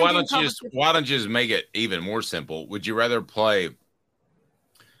 Or a 9-game conference schedule? Why don't you just make it even more simple? Would you rather play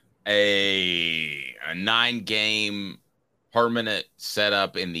a 9-game permanent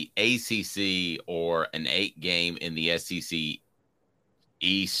setup in the ACC or an 8-game in the SEC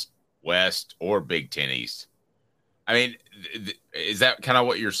East, West, or Big Ten East? I mean, is that kind of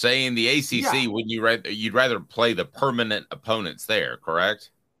what you're saying? The ACC, you'd rather play the permanent opponents there, correct?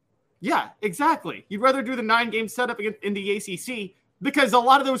 Yeah, exactly. You'd rather do the 9-game setup in the ACC because a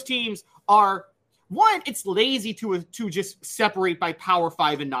lot of those teams are, one, it's lazy to just separate by Power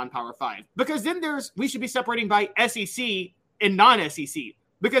 5 and non-Power 5. Because then we should be separating by SEC and non-SEC.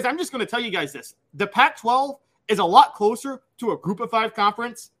 Because I'm just going to tell you guys this. The Pac-12 is a lot closer to a Group of 5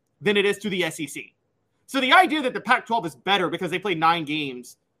 conference than it is to the SEC. So the idea that the Pac-12 is better because they play 9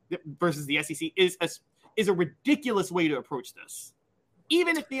 games versus the SEC is a ridiculous way to approach this,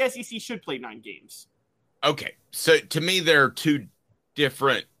 even if the SEC should play 9 games. Okay, so to me, there are two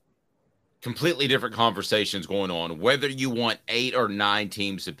completely different conversations going on. Whether you want 8 or 9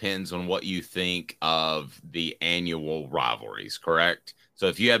 teams depends on what you think of the annual rivalries, correct? So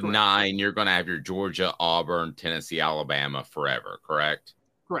if you have 9, you're going to have your Georgia, Auburn, Tennessee, Alabama forever, correct?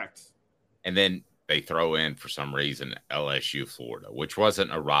 Correct. And then they throw in, for some reason, LSU, Florida, which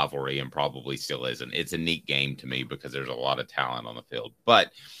wasn't a rivalry and probably still isn't. It's a neat game to me because there's a lot of talent on the field.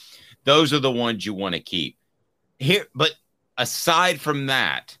 But those are the ones you want to keep. Here, but aside from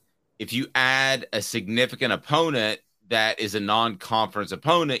that, if you add a significant opponent that is a non-conference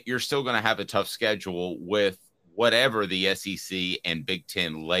opponent, you're still going to have a tough schedule with whatever the SEC and Big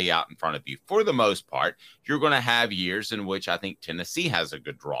Ten lay out in front of you. For the most part, you're going to have years in which I think Tennessee has a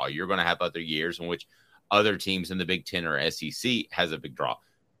good draw. You're going to have other years in which other teams in the Big Ten or SEC has a big draw.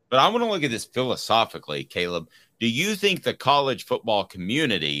 But I want to look at this philosophically, Caleb. Do you think the college football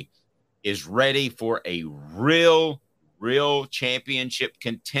community is ready for a real championship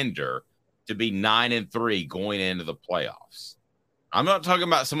contender to be 9-3 going into the playoffs? I'm not talking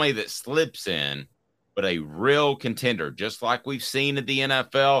about somebody that slips in, but a real contender, just like we've seen at the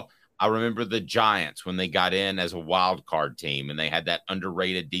NFL. I remember the Giants when they got in as a wild card team and they had that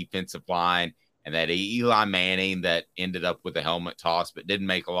underrated defensive line and that Eli Manning that ended up with a helmet toss but didn't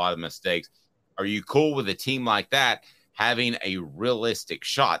make a lot of mistakes. Are you cool with a team like that having a realistic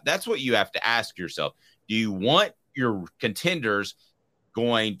shot? That's what you have to ask yourself. Do you want your contenders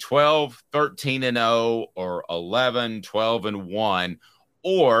going 12-13-0 or 11-12-1,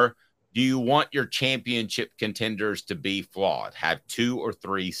 or do you want your championship contenders to be flawed, have 2 or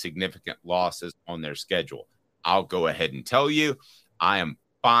 3 significant losses on their schedule? I'll go ahead and tell you, I am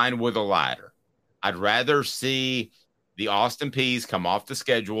fine with the latter. I'd rather see the Austin Peay's come off the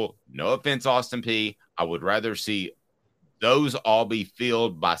schedule. No offense, Austin Peay. I would rather see those all be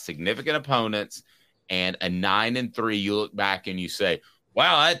filled by significant opponents, and a 9-3, you look back and you say,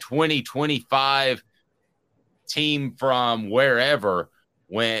 wow, that 2025 team from wherever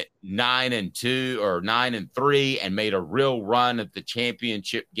went 9-2 or 9-3 and made a real run at the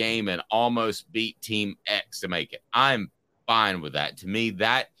championship game and almost beat Team X to make it. I'm fine with that. To me,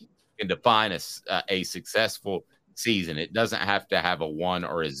 that can define a successful season. It doesn't have to have a 1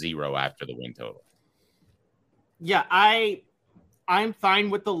 or a 0 after the win total. Yeah, I'm fine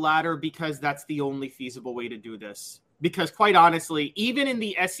with the latter because that's the only feasible way to do this. Because quite honestly, even in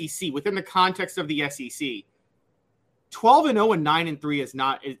the SEC, within the context of the SEC, 12-0 and 9-3 is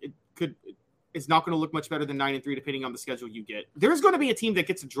not going to look much better than 9-3 depending on the schedule you get. There's going to be a team that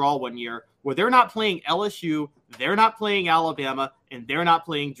gets a draw one year where they're not playing LSU, they're not playing Alabama, and they're not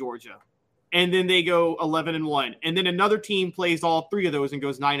playing Georgia. And then they go 11-1. And then another team plays all 3 of those and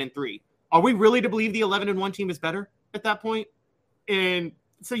goes 9-3. Are we really to believe the 11-1 team is better at that point? And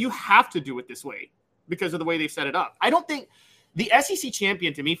so you have to do it this way because of the way they've set it up. I don't think the SEC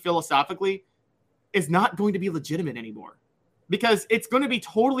champion, to me, philosophically, is not going to be legitimate anymore because it's going to be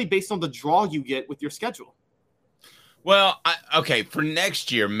totally based on the draw you get with your schedule. Well, okay, for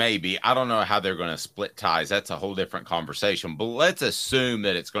next year, maybe. I don't know how they're going to split ties. That's a whole different conversation. But let's assume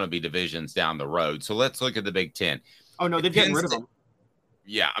that it's going to be divisions down the road. So let's look at the Big Ten. Oh, no, they're getting rid of them.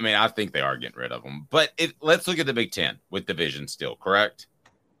 Yeah, I mean, I think they are getting rid of them. But let's look at the Big Ten with divisions still, correct?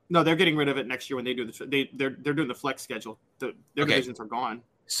 No, they're getting rid of it next year when they do they're doing the flex schedule. Their divisions are gone.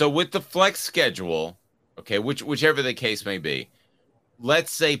 So with the flex schedule, okay, whichever the case may be,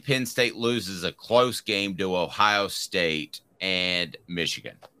 let's say Penn State loses a close game to Ohio State and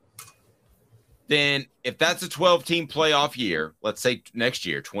Michigan. Then if that's a 12-team playoff year, let's say next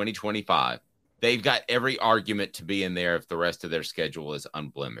year, 2025, they've got every argument to be in there if the rest of their schedule is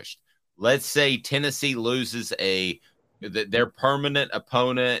unblemished. Let's say Tennessee loses their permanent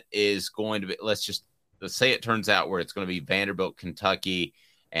opponent is going to be, let's say it turns out where it's going to be Vanderbilt, Kentucky,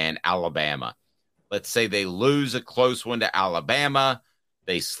 and Alabama. Let's say they lose a close one to Alabama.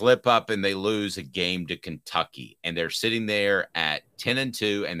 They slip up and they lose a game to Kentucky, and they're sitting there at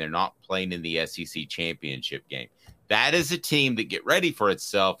 10-2, and they're not playing in the SEC championship game. That is a team that get ready for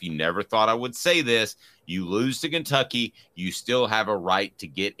itself. You never thought I would say this. You lose to Kentucky, you still have a right to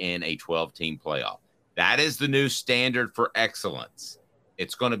get in a 12-team playoff. That is the new standard for excellence.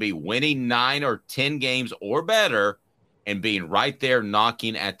 It's going to be winning 9 or 10 games or better and being right there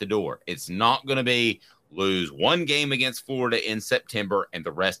knocking at the door. It's not going to be lose one game against Florida in September and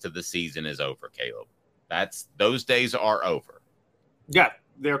the rest of the season is over, Caleb. Those days are over. Yeah,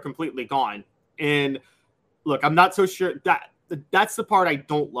 they're completely gone. And look, I'm not so sure that's the part I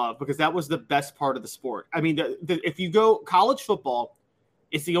don't love, because that was the best part of the sport. I mean, if you go college football,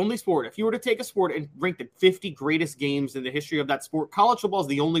 it's the only sport. If you were to take a sport and rank the 50 greatest games in the history of that sport, college football is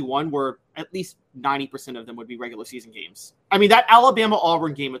the only one where at least 90% of them would be regular season games. I mean, that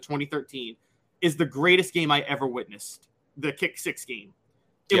Alabama-Auburn game of 2013 is the greatest game I ever witnessed. The kick six game.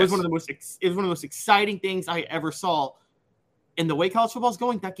 It was one of the most exciting things I ever saw. And the way college football is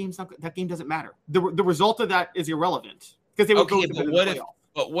going, that game doesn't matter. The result of that is irrelevant because they would go to the playoff.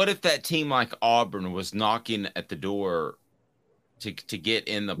 But what if that team like Auburn was knocking at the door to get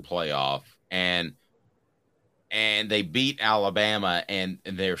in the playoff and they beat Alabama and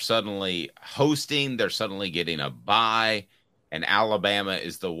they're suddenly hosting, they're suddenly getting a bye, and Alabama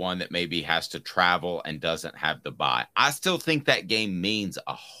is the one that maybe has to travel and doesn't have the bye. I still think that game means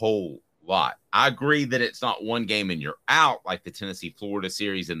a whole lot. I agree that it's not one game and you're out like the Tennessee-Florida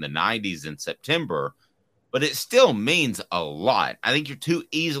series in the 90s in September, but it still means a lot. I think you're too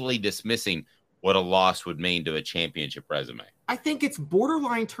easily dismissing what a loss would mean to a championship resume. I think it's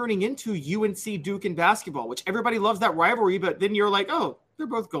borderline turning into UNC Duke in basketball, which everybody loves that rivalry, but then you're like, oh, they're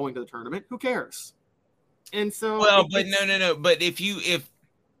both going to the tournament. Who cares? And so, but no. But if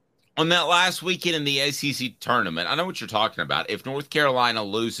on that last weekend in the SEC tournament, I know what you're talking about. If North Carolina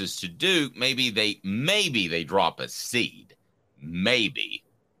loses to Duke, maybe they drop a seed, maybe,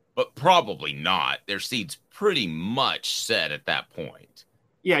 but probably not. Their seed's pretty much set at that point.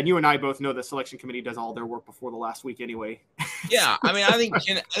 Yeah, and you and I both know the selection committee does all their work before the last week anyway. Yeah, I mean, I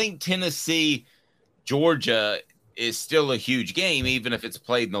think Tennessee, Georgia is still a huge game, even if it's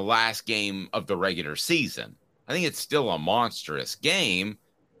played in the last game of the regular season. I think it's still a monstrous game.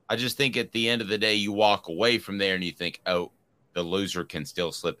 I just think at the end of the day, you walk away from there and you think, oh, the loser can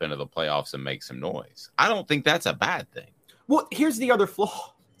still slip into the playoffs and make some noise. I don't think that's a bad thing. Well, here's the other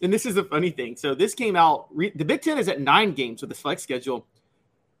flaw, and this is a funny thing. So this came out, the Big Ten is at 9 games with the flex schedule.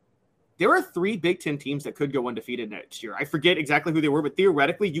 There are 3 Big Ten teams that could go undefeated next year. I forget exactly who they were, but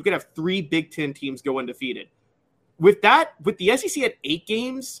theoretically, you could have 3 Big Ten teams go undefeated. With the SEC at 8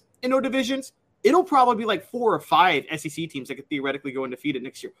 games in no divisions, it'll probably be like 4 or 5 SEC teams that could theoretically go undefeated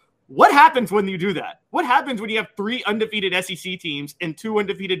next year. What happens when you do that? What happens when you have 3 undefeated SEC teams and 2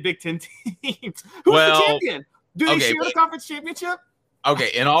 undefeated Big Ten teams? Who's the champion? Do they share the conference championship? Okay,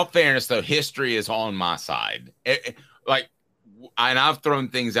 in all fairness, though, history is on my side. And I've thrown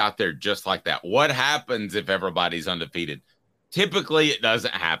things out there just like that. What happens if everybody's undefeated? Typically, it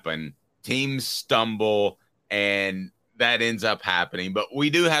doesn't happen. Teams stumble, and that ends up happening. But we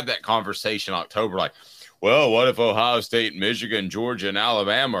do have that conversation in October, like, well, what if Ohio State, Michigan, Georgia, and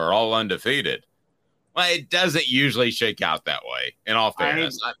Alabama are all undefeated? Well, it doesn't usually shake out that way, in all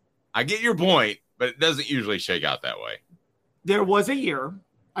fairness. I get your point, but it doesn't usually shake out that way. There was a year,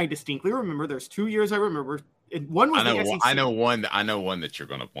 I distinctly remember, there's 2 years I remember. One was the SEC. I know one that you're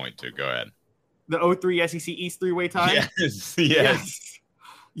going to point to. Go ahead. The 03 SEC East 3-way tie?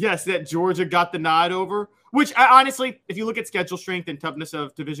 Yes, that Georgia got the nod over, which honestly, if you look at schedule strength and toughness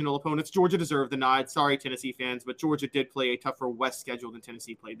of divisional opponents, Georgia deserved the nod. Sorry, Tennessee fans, but Georgia did play a tougher West schedule than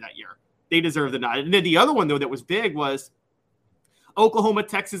Tennessee played that year. They deserve the nod. And then the other one, though, that was big was Oklahoma,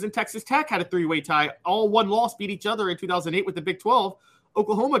 Texas, and Texas Tech had a three-way tie. All one loss beat each other in 2008 with the Big 12.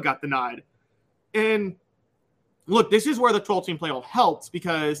 Oklahoma got the nod. And look, this is where the 12-team playoff helps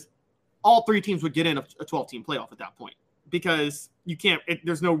because all three teams would get in a 12-team playoff at that point because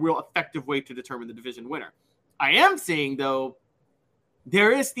there's no real effective way to determine the division winner. I am saying, though,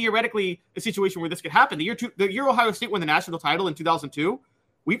 there is theoretically a situation where this could happen. The year Ohio State won the national title in 2002,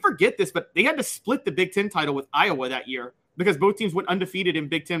 we forget this, but they had to split the Big Ten title with Iowa that year because both teams went undefeated in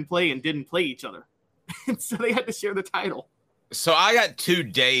Big Ten play and didn't play each other. And so they had to share the title. So I got two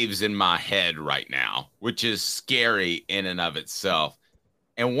Daves in my head right now, which is scary in and of itself.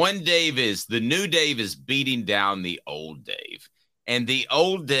 And one Dave is the new Dave is beating down the old Dave. And the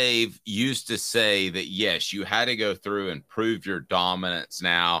old Dave used to say that, yes, you had to go through and prove your dominance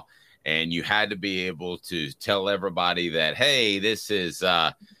now. And you had to be able to tell everybody that, hey, this is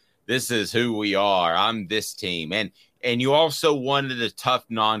who we are. I'm this team. And you also wanted a tough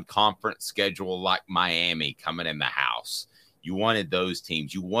non-conference schedule like Miami coming in the house. You wanted those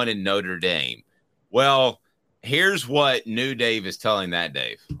teams. You wanted Notre Dame. Well, here's what New Dave is telling that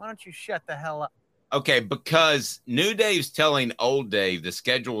Dave. Why don't you shut the hell up? Okay, because New Dave's telling old Dave the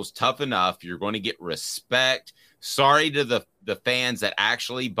schedule is tough enough. You're going to get respect. Sorry to the fans that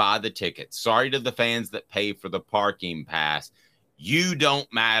actually buy the tickets. Sorry to the fans that pay for the parking pass. You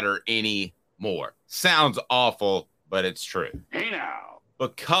don't matter anymore. Sounds awful, but it's true. Hey now.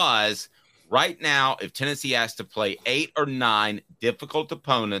 Because right now, if Tennessee has to play 8 or 9 difficult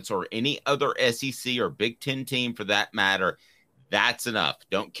opponents or any other SEC or Big Ten team for that matter, that's enough.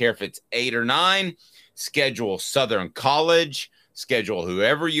 Don't care if it's 8 or 9. Schedule Southern College. Schedule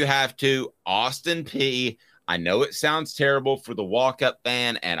whoever you have to. Austin Peay. I know it sounds terrible for the walk-up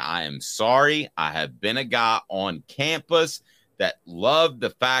fan, and I am sorry. I have been a guy on campus that loved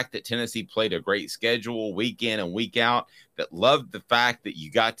the fact that Tennessee played a great schedule week in and week out, that loved the fact that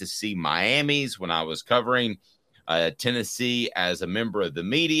you got to see Miami's when I was covering Tennessee as a member of the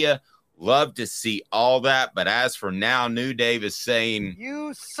media. Love to see all that. But as for now, New Dave is saying,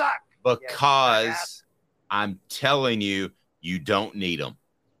 you suck. Because I'm telling you, you don't need them.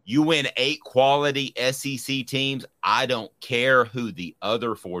 You win 8 quality SEC teams. I don't care who the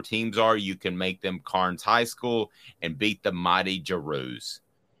other 4 teams are. You can make them Carnes High School and beat the mighty Giroux.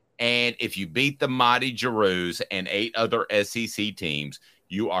 And if you beat the mighty Giroux and 8 other SEC teams,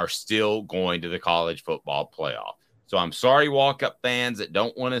 you are still going to the college football playoff. So I'm sorry, walk-up fans that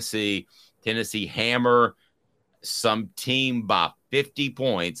don't want to see Tennessee hammer some team by 50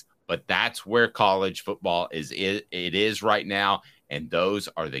 points, but that's where college football is. It is right now. And those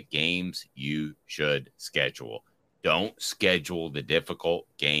are the games you should schedule. Don't schedule the difficult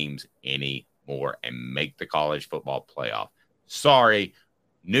games anymore and make the college football playoff. Sorry,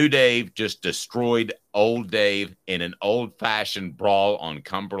 New Dave just destroyed old Dave in an old-fashioned brawl on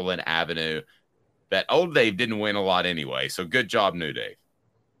Cumberland Avenue. That old Dave didn't win a lot anyway, so good job, New Dave.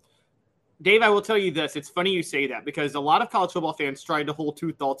 Dave, I will tell you this. It's funny you say that because a lot of college football fans try to hold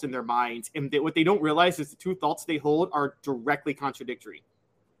two thoughts in their minds. And what they don't realize is the two thoughts they hold are directly contradictory.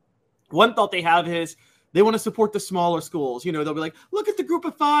 One thought they have is they want to support the smaller schools. You know, they'll be like, look at the Group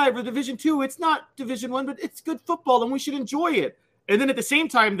of 5 or Division 2. It's not Division 1, but it's good football and we should enjoy it. And then at the same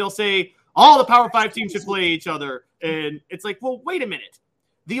time, they'll say all the Power 5 teams should play each other. And it's like, well, wait a minute.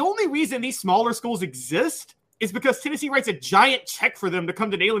 The only reason these smaller schools exist is because Tennessee writes a giant check for them to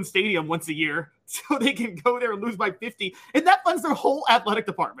come to Neyland Stadium once a year so they can go there and lose by 50. And that funds their whole athletic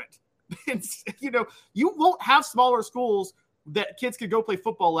department. And, you know, you won't have smaller schools that kids could go play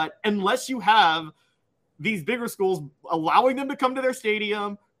football at unless you have these bigger schools allowing them to come to their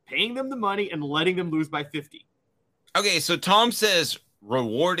stadium, paying them the money, and letting them lose by 50. Okay, so Tom says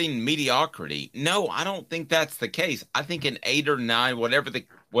rewarding mediocrity. No, I don't think that's the case. I think an 8 or 9,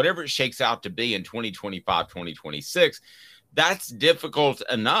 whatever it shakes out to be in 2025, 2026, that's difficult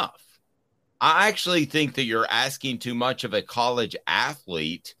enough. I actually think that you're asking too much of a college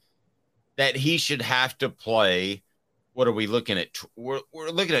athlete that he should have to play. What are we looking at? We're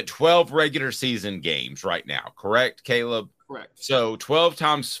looking at 12 regular season games right now, correct, Caleb? Correct. So 12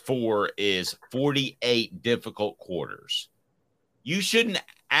 times 4 is 48 difficult quarters. You shouldn't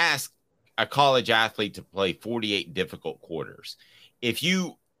ask a college athlete to play 48 difficult quarters. If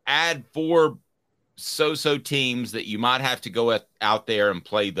you add 4 so-so teams that you might have to go out there and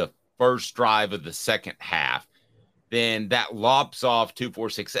play the first drive of the second half, then that lops off 2, 4,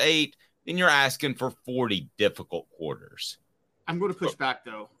 6, 8. Then you're asking for 40 difficult quarters. I'm going to push back,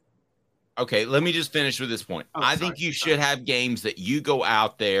 though. Okay, let me just finish with this point. I think you should have games that you go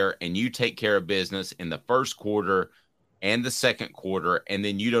out there and you take care of business in the first quarter and the second quarter, and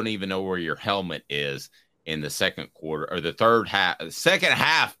then you don't even know where your helmet is. in the second quarter or the third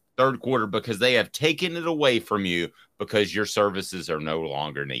quarter, because they have taken it away from you because your services are no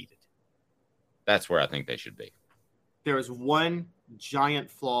longer needed. That's where I think they should be. There is one giant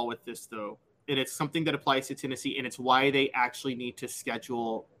flaw with this, though, and it's something that applies to Tennessee, and it's why they actually need to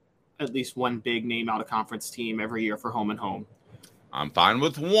schedule at least one big name out of conference team every year for home and home. I'm fine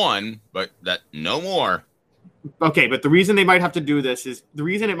with one, but that no more. Okay, but the reason they might have to do this is the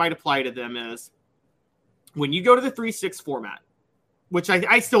reason it might apply to them is when you go to the 3-6 format, which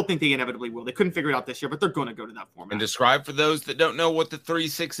I still think they inevitably will. They couldn't figure it out this year, but they're going to go to that format. And describe for those that don't know what the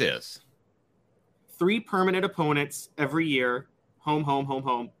 3-6 is. 3 permanent opponents every year,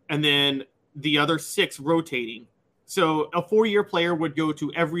 home, and then the other 6 rotating. So a 4-year player would go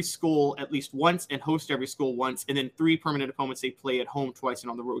to every school at least once and host every school once, and then 3 permanent opponents they play at home twice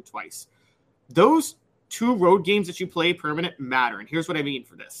and on the road twice. Those 2 road games that you play permanent matter, and here's what I mean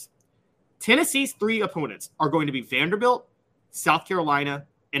for this. Tennessee's 3 opponents are going to be Vanderbilt, South Carolina,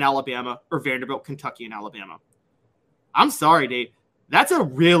 and Alabama, or Vanderbilt, Kentucky, and Alabama. I'm sorry, Dave. That's a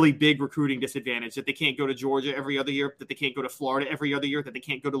really big recruiting disadvantage that they can't go to Georgia every other year, that they can't go to Florida every other year, that they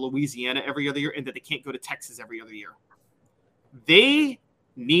can't go to Louisiana every other year, and that they can't go to Texas every other year. They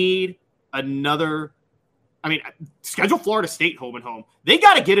need another schedule Florida State home and home. They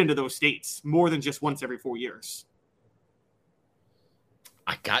got to get into those states more than just once every 4 years.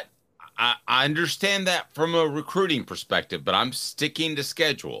 I understand that from a recruiting perspective, but I'm sticking to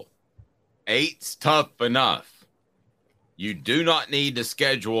schedule. 8's tough enough. You do not need to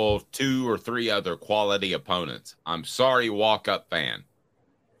schedule 2 or 3 other quality opponents. I'm sorry, walk-up fan.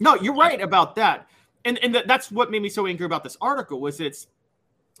 No, you're right about that. And that's what made me so angry about this article was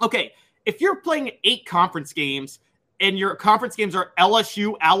okay, if you're playing 8 conference games and your conference games are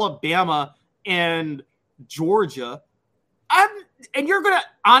LSU, Alabama, and Georgia, and you're going to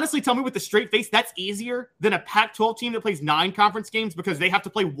honestly tell me with a straight face that's easier than a Pac-12 team that plays 9 conference games because they have to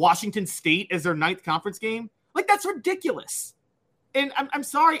play Washington State as their 9th conference game? Like, that's ridiculous. And I'm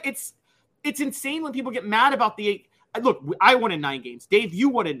sorry. It's insane when people get mad about the 8. Look, I wanted 9 games. Dave, you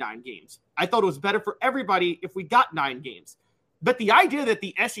wanted 9 games. I thought it was better for everybody if we got 9 games. But the idea that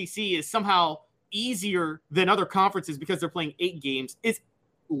the SEC is somehow easier than other conferences because they're playing 8 games is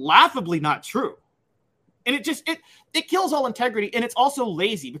laughably not true. And it kills all integrity. And it's also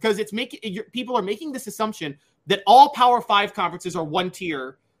lazy because people are making this assumption that all Power 5 conferences are one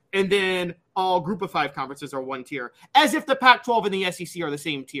tier and then all Group of 5 conferences are one tier, as if the Pac-12 and the SEC are the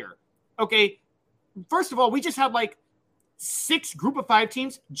same tier. Okay, first of all, we just had 6 Group of 5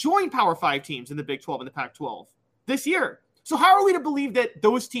 teams join Power 5 teams in the Big 12 and the Pac-12 this year. So how are we to believe that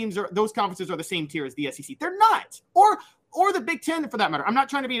those conferences are the same tier as the SEC? They're not. Or the Big 10 for that matter. I'm not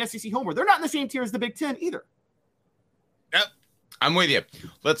trying to be an SEC homer. They're not in the same tier as the Big 10 either. Yep, I'm with you.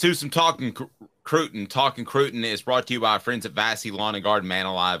 Let's do some talking. Talking Cruton is brought to you by our friends at Vassy Lawn and Garden. Man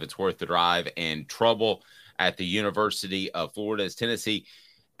alive, it's worth the drive. And trouble at the University of Florida as Tennessee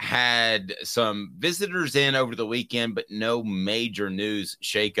had some visitors in over the weekend, but no major news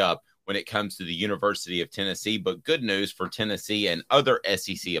shakeup when it comes to the University of Tennessee. But good news for Tennessee and other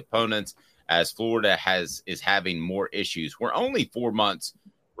SEC opponents as Florida is having more issues. We're only 4 months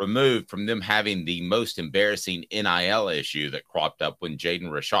removed from them having the most embarrassing NIL issue that cropped up when Jaden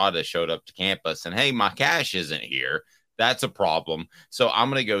Rashada showed up to campus and, hey, my cash isn't here. That's a problem. So I'm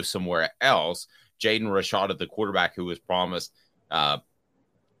going to go somewhere else. Jaden Rashada, the quarterback who was promised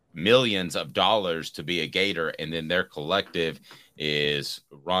millions of dollars to be a Gator, and then their collective is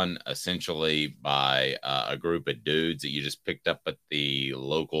run essentially by a group of dudes that you just picked up at the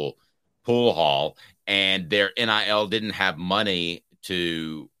local pool hall, and their NIL didn't have money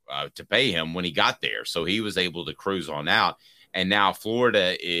to pay him when he got there. So he was able to cruise on out. And now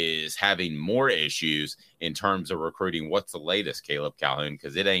Florida is having more issues in terms of recruiting. What's the latest, Caleb Calhoun?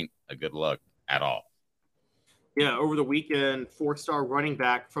 Because it ain't a good look at all. Yeah, over the weekend, 4-star running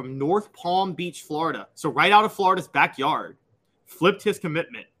back from North Palm Beach, Florida, so right out of Florida's backyard, flipped his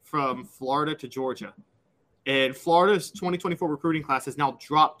commitment from Florida to Georgia. And Florida's 2024 recruiting class has now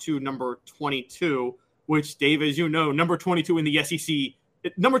dropped to number 22, which, Dave, as you know, number 22 in the SEC,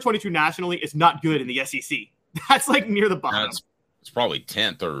 number 22 nationally is not good in the SEC. That's near the bottom. It's probably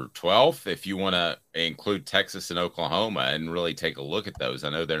 10th or 12th if you want to include Texas and Oklahoma and really take a look at those. I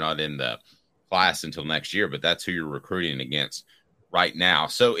know they're not in the class until next year, but that's who you're recruiting against right now.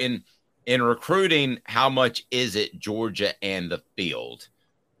 So in recruiting, how much is it Georgia and the field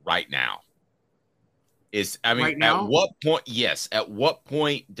right now? At what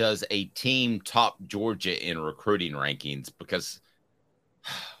point does a team top Georgia in recruiting rankings? Because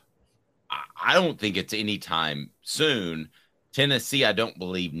I don't think it's anytime soon. Tennessee, I don't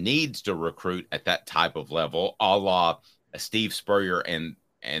believe, needs to recruit at that type of level, a la Steve Spurrier and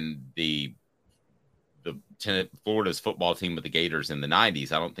the Florida's football team with the Gators in the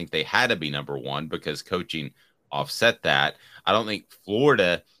 90s. I don't think they had to be number one because coaching offset that. I don't think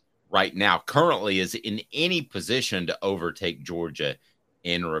Florida right now currently is in any position to overtake Georgia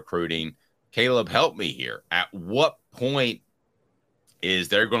in recruiting. Caleb, help me here. At what point is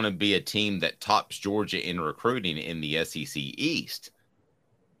there going to be a team that tops Georgia in recruiting in the SEC East?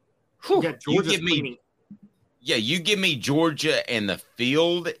 Yeah, Georgia's cleaning. Yeah, you give me Georgia and the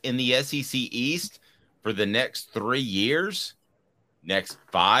field in the SEC East for the next 3 years, next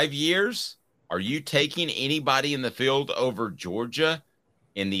 5 years. Are you taking anybody in the field over Georgia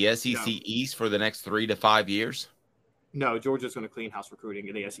in the SEC East for the next 3 to 5 years? No, Georgia's going to clean house recruiting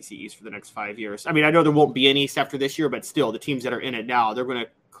in the SEC East for the next 5 years. I mean, I know there won't be any East after this year, but still, the teams that are in it now, they're going to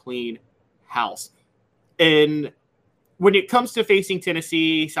clean house. And when it comes to facing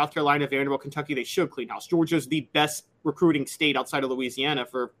Tennessee, South Carolina, Vanderbilt, Kentucky, they should clean house. Georgia's the best recruiting state outside of Louisiana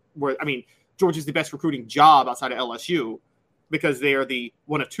Georgia's the best recruiting job outside of LSU because they are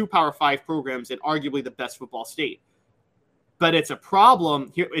one of 2 Power 5 programs and arguably the best football state. But it's a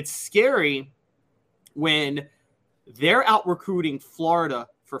problem here. It's scary when they're out recruiting Florida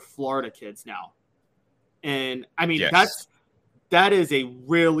for Florida kids now. And I mean, that is a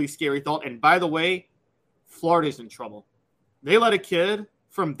really scary thought. And by the way, Florida's in trouble. They let a kid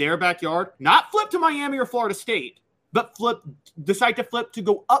from their backyard not flip to Miami or Florida State, but decide to flip to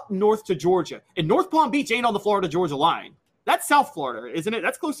go up north to Georgia. And North Palm Beach ain't on the Florida-Georgia line. That's South Florida, isn't it?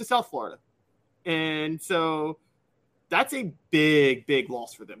 That's close to South Florida. And so that's a big, big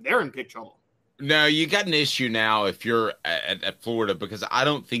loss for them. They're in big trouble. No, you got an issue now if you're at Florida because I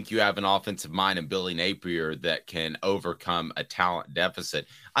don't think you have an offensive mind in Billy Napier that can overcome a talent deficit.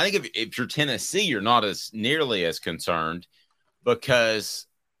 I think if you're Tennessee, you're not nearly as concerned because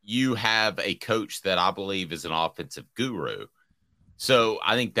you have a coach that I believe is an offensive guru. So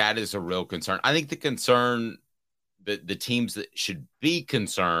I think that is a real concern. I think the concern that the teams that should be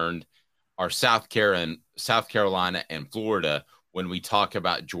concerned are South Carolina and Florida when we talk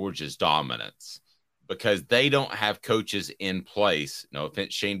about Georgia's dominance, because they don't have coaches in place. No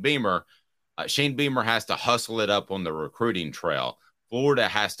offense, Shane Beamer. Shane Beamer has to hustle it up on the recruiting trail. Florida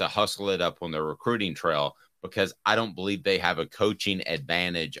has to hustle it up on the recruiting trail because I don't believe they have a coaching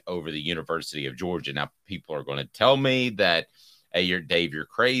advantage over the University of Georgia. Now, people are going to tell me that, hey, Dave, you're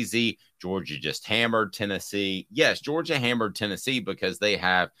crazy. Georgia just hammered Tennessee. Yes, Georgia hammered Tennessee because they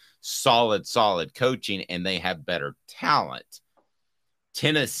have solid coaching and they have better talent.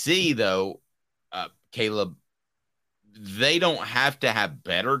 Tennessee, though, Caleb, they don't have to have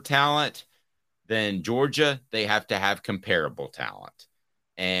better talent than Georgia. They have to have comparable talent.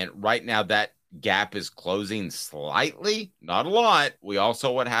 And right now that gap is closing slightly, not a lot. We all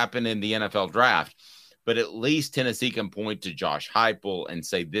saw what happened in the NFL draft. But at least Tennessee can point to Josh Heupel and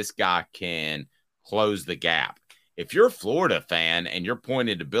say this guy can close the gap. If you're a Florida fan and you're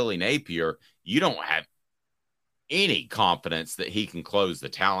pointing to Billy Napier, you don't have any confidence that he can close the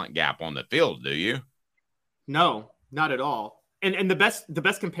talent gap on the field, do you? No, not at all. And the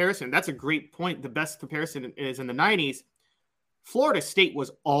best comparison, that's a great point. The best comparison is in the 90s. Florida State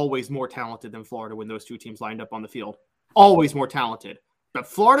was always more talented than Florida when those two teams lined up on the field. Always more talented. But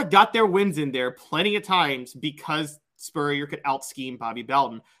Florida got their wins in there plenty of times because Spurrier could out-scheme Bobby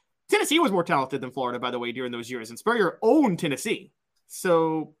Bowden. Tennessee was more talented than Florida, by the way, during those years. And Spurrier owned Tennessee.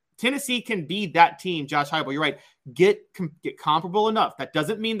 So Tennessee can be that team, Josh Heupel. You're right. Get comparable enough. That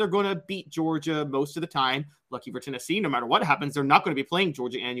doesn't mean they're going to beat Georgia most of the time. Lucky for Tennessee, no matter what happens, they're not going to be playing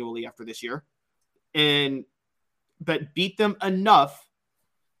Georgia annually after this year. But beat them enough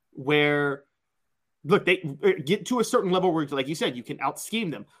where, look, they get to a certain level where, like you said, you can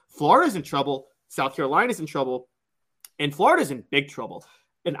out-scheme them. Florida's in trouble. South Carolina's in trouble. And Florida's in big trouble.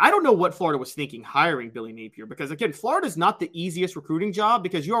 And I don't know what Florida was thinking hiring Billy Napier because, again, Florida's not the easiest recruiting job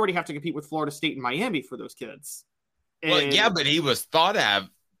because you already have to compete with Florida State and Miami for those kids. Well, yeah, but he was thought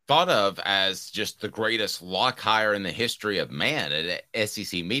of as just the greatest lock hire in the history of man at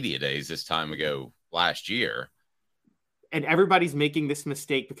SEC Media Days this time ago last year. And everybody's making this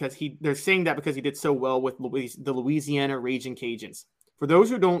mistake because they're saying that because he did so well with the Louisiana Raging Cajuns. For those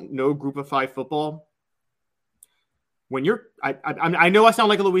who don't know Group of Five football, when I know I sound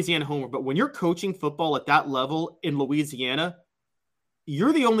like a Louisiana homer, but when you're coaching football at that level in Louisiana,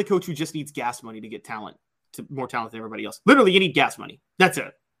 you're the only coach who just needs gas money to get more talent than everybody else. Literally, you need gas money. That's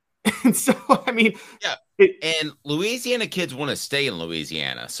it. And so, I mean, yeah. And Louisiana kids want to stay in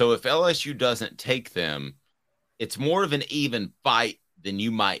Louisiana. So if LSU doesn't take them, it's more of an even fight than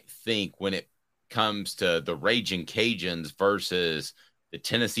you might think when it comes to the Raging Cajuns versus the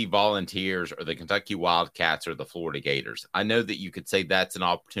Tennessee Volunteers or the Kentucky Wildcats or the Florida Gators. I know that you could say that's an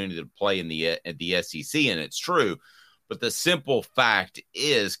opportunity to play in the SEC, and it's true. But the simple fact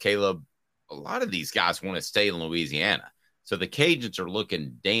is, Caleb, a lot of these guys want to stay in Louisiana. So the Cajuns are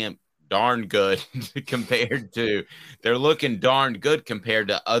looking darn good compared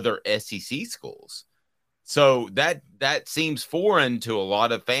to other SEC schools. So that seems foreign to a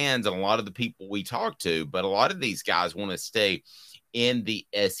lot of fans and a lot of the people we talk to, but a lot of these guys want to stay in the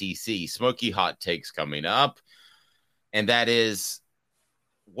SEC. Smoky hot takes coming up, and that is,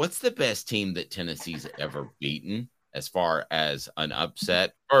 what's the best team that Tennessee's ever beaten as far as an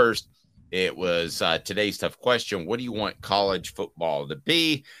upset? First, it was today's tough question. What do you want college football to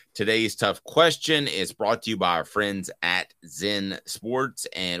be? Today's tough question is brought to you by our friends at Zen Sports,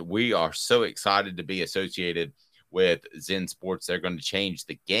 and we are so excited to be associated with Zen Sports. They're going to change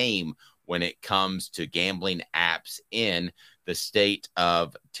the game when it comes to gambling apps in the state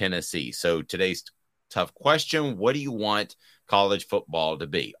of Tennessee. So today's tough question, what do you want college football to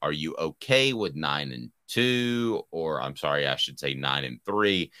be? Are you okay with 9-2, or I'm sorry, I should say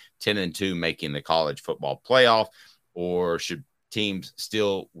 9-3, 10-2 making the college football playoff, or should teams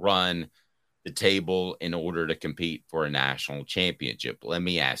still run the table in order to compete for a national championship? Let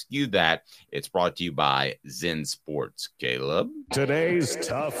me ask you that. It's brought to you by Zen Sports. Caleb? Today's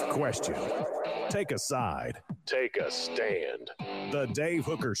tough question. Take a side. Take a stand. The Dave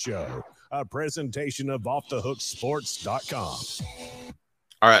Hooker Show, a presentation of OffTheHookSports.com.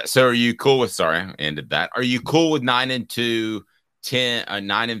 All right, so are you cool with, sorry, I ended that. Are you cool with 9-2,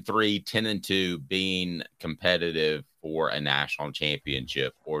 9-3, 10-2 being competitive for a national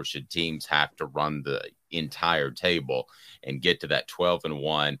championship, or should teams have to run the entire table and get to that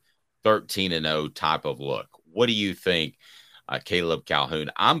 12-1, 13-0 type of look? What do you think, Caleb Calhoun?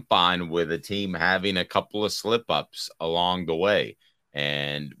 I'm fine with a team having a couple of slip-ups along the way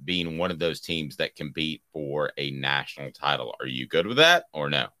and being one of those teams that compete for a national title. Are you good with that or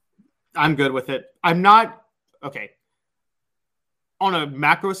no? I'm good with it. I'm not, okay. On a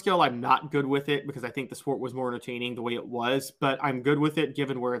macro scale, I'm not good with it because I think the sport was more entertaining the way it was, but I'm good with it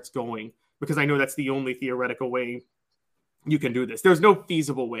given where it's going because I know that's the only theoretical way you can do this. There's no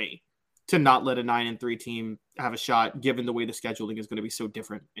feasible way to not let a 9-3 team have a shot given the way the scheduling is going to be so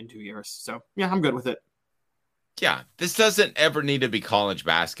different in 2 years. So, yeah, I'm good with it. Yeah, this doesn't ever need to be college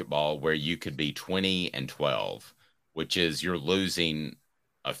basketball where you could be 20-12, which is you're losing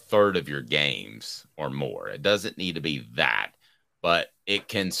a third of your games or more. It doesn't need to be that, but it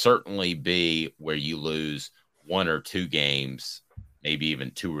can certainly be where you lose 1 or 2 games, maybe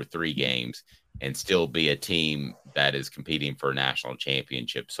even 2 or 3 games, and still be a team that is competing for a national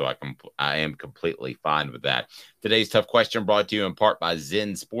championship. So I am completely fine with that. Today's tough question brought to you in part by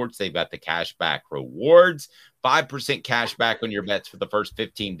Zen Sports. They've got the cashback rewards. 5% cash back on your bets for the first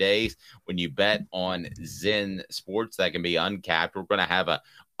 15 days when you bet on Zen Sports. That can be uncapped. We're going to have a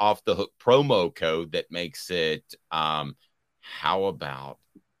off the hook promo code that makes it how about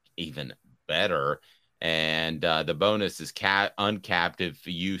even better. And the bonus is uncapped if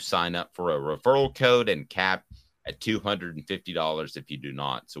you sign up for a referral code, and capped at $250 if you do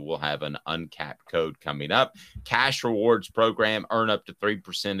not. So we'll have an uncapped code coming up. Cash rewards program, earn up to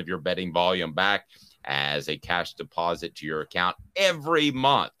 3% of your betting volume back as a cash deposit to your account every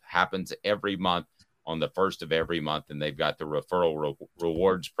month. Happens every month on the first of every month. And they've got the referral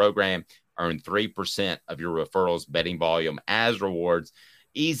rewards program. Earn 3% of your referrals betting volume as rewards.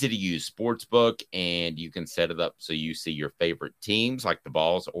 Easy to use sportsbook, and you can set it up so you see your favorite teams like the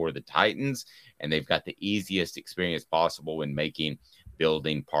Vols or the Titans, and they've got the easiest experience possible when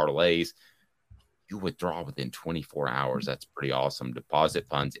building parlays. You withdraw within 24 hours. That's pretty awesome. Deposit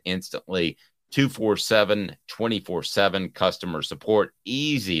funds instantly. 24/7 customer support.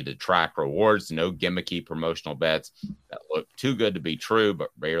 Easy to track rewards. No gimmicky promotional bets that look too good to be true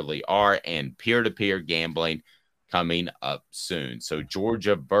but rarely are, and peer-to-peer gambling coming up soon. So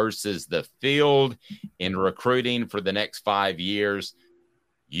Georgia versus the field in recruiting for the next 5 years.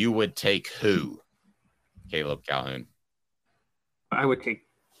 You would take who, Caleb Calhoun? I would take.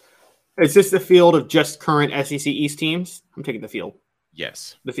 Is this the field of just current SEC East teams? I'm taking the field.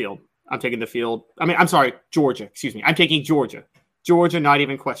 Yes. The field. I'm taking the field. I mean, I'm sorry, Georgia. Excuse me. I'm taking Georgia. Georgia, not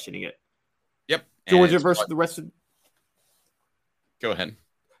even questioning it. Yep. Georgia versus the rest of. Go ahead.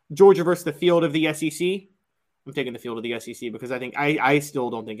 Georgia versus the field of the SEC. I'm taking the field of the SEC because I think I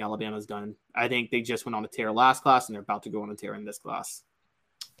still don't think Alabama's done. I think they just went on a tear last class and they're about to go on a tear in this class.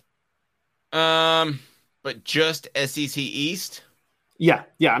 But just SEC East? Yeah,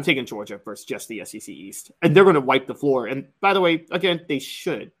 I'm taking Georgia versus just the SEC East. And they're going to wipe the floor. And by the way, again, they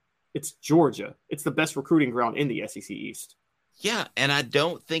should. It's Georgia. It's the best recruiting ground in the SEC East. Yeah, and I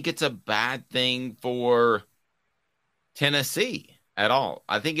don't think it's a bad thing for Tennessee at all.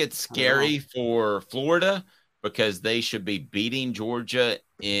 I think it's scary for Florida because they should be beating Georgia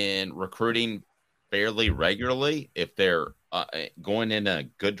in recruiting fairly regularly if they're going in a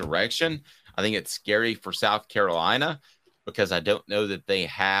good direction. I think it's scary for South Carolina because I don't know that they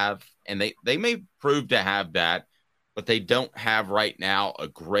have, and they may prove to have that, but they don't have right now a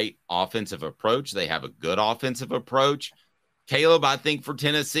great offensive approach. They have a good offensive approach. Caleb, I think for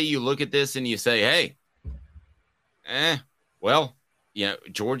Tennessee, you look at this and you say, hey, well,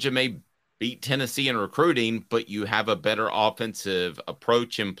 Georgia may beat Tennessee in recruiting, but you have a better offensive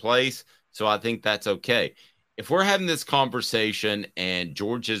approach in place. So I think that's okay. If we're having this conversation and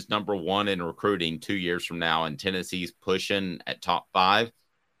Georgia's number one in recruiting 2 years from now and Tennessee's pushing at top 5,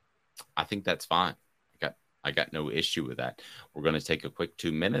 I think that's fine. I got no issue with that. We're going to take a quick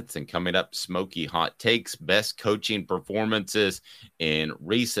 2 minutes, and coming up, Smoky Hot Takes, best coaching performances in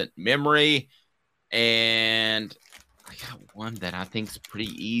recent memory. And I got one that I think is pretty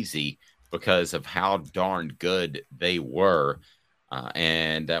easy because of how darn good they were.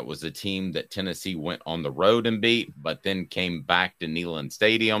 And that was a team that Tennessee went on the road and beat, but then came back to Neyland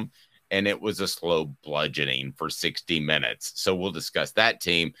Stadium, and it was a slow bludgeoning for 60 minutes. So we'll discuss that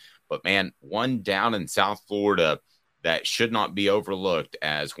team. But, man, one down in South Florida that should not be overlooked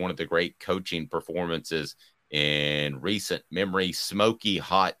as one of the great coaching performances in recent memory. Smoky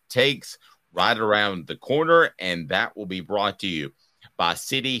Hot Takes right around the corner, and that will be brought to you by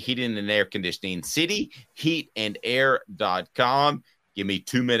City Heating and Air Conditioning, cityheatandair.com. Give me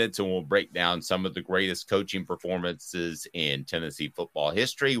 2 minutes, and we'll break down some of the greatest coaching performances in Tennessee football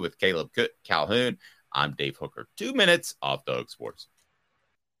history with Caleb Calhoun. I'm Dave Hooker. 2 minutes off the Hook Sports.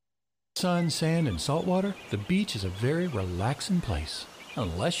 Sun, sand, and salt water, the beach is a very relaxing place.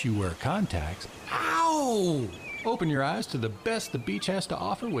 Unless you wear contacts. Ow! Open your eyes to the best the beach has to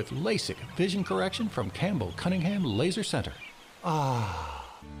offer with LASIK vision correction from Campbell Cunningham Laser Center.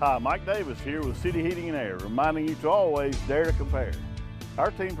 Hi, Mike Davis here with City Heating and Air, reminding you to always dare to compare.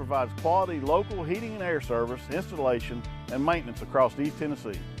 Our team provides quality local heating and air service, installation, and maintenance across East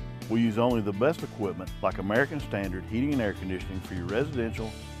Tennessee. We use only the best equipment like American Standard heating and air conditioning for your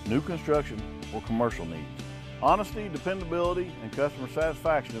residential, new construction, or commercial needs. Honesty, dependability, and customer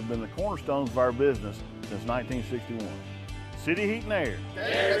satisfaction have been the cornerstones of our business since 1961. City Heat and Air.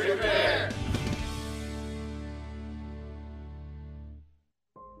 Dare to compare.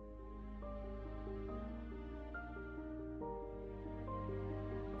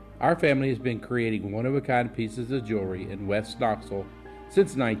 Our family has been creating one-of-a-kind pieces of jewelry in West Knoxville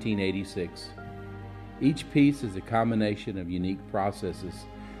since 1986. Each piece is a combination of unique processes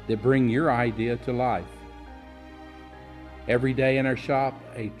that bring your idea to life. Every day in our shop,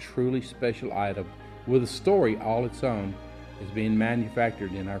 a truly special item with a story all its own is being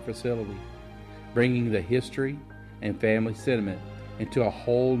manufactured in our facility, bringing the history and family sentiment into a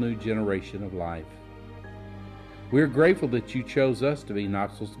whole new generation of life. We're grateful that you chose us to be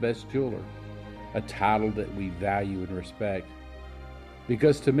Knoxville's best jeweler, a title that we value and respect.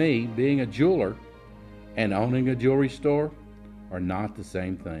 Because to me, being a jeweler and owning a jewelry store are not the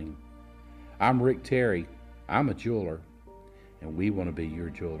same thing. I'm Rick Terry. I'm a jeweler, and we want to be your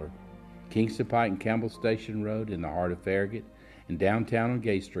jeweler. Kingston Pike and Campbell Station Road in the heart of Farragut, and downtown on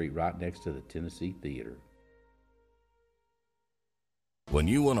Gay Street right next to the Tennessee Theater. When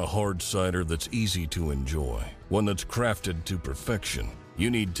you want a hard cider that's easy to enjoy, one that's crafted to perfection,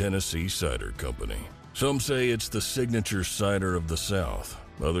 you need Tennessee Cider Company. Some say it's the signature cider of the South.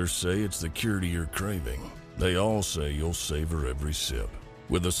 Others say it's the cure to your craving. They all say you'll savor every sip.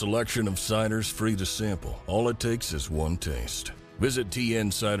 With a selection of ciders free to sample, all it takes is one taste. Visit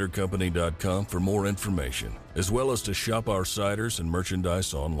tncidercompany.com for more information, as well as to shop our ciders and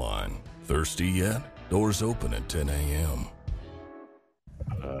merchandise online. Thirsty yet? Doors open at 10 a.m.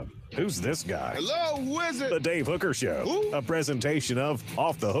 Who's this guy? Hello, wizard. The Dave Hooker Show, a presentation of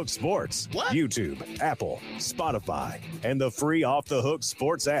Off the Hook Sports. What? YouTube, Apple, Spotify, and the free Off the Hook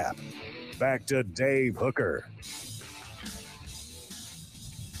Sports app. Back to Dave Hooker.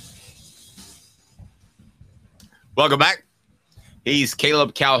 Welcome back. He's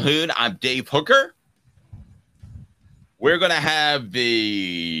Caleb Calhoun. I'm Dave Hooker. We're going to have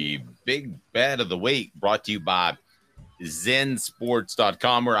the big bet of the week brought to you by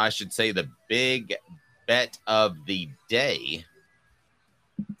zensports.com, or I should say the big bet of the day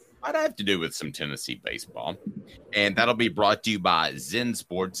might have to do with some Tennessee baseball, and that'll be brought to you by Zen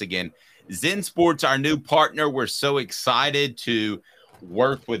Sports. Again, Zen Sports, our new partner. We're so excited to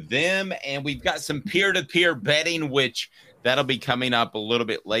work with them, and we've got some peer-to-peer betting, which That'll be coming up a little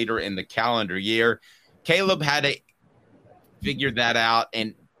bit later in the calendar year. Caleb had to figure that out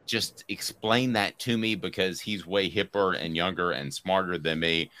and just explain that to me because he's way hipper and younger and smarter than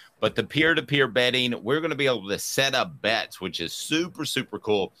me. But the peer-to-peer betting, we're going to be able to set up bets, which is super, super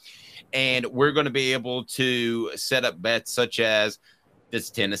cool. And we're going to be able to set up bets such as, does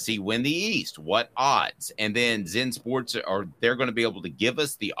Tennessee win the East? What odds? And then Zen Sports, they're going to be able to give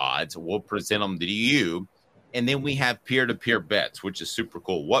us the odds. We'll present them to you. And then we have peer-to-peer bets, which is super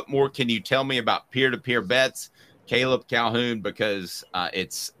cool. What more can you tell me about peer-to-peer bets, Caleb, Calhoun? Because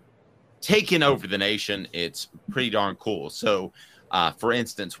it's taken over the nation. It's pretty darn cool. So, for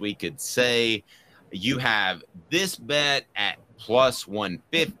instance, we could say you have this bet at plus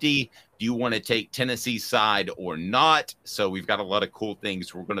 150. Do you want to take Tennessee's side or not? So we've got a lot of cool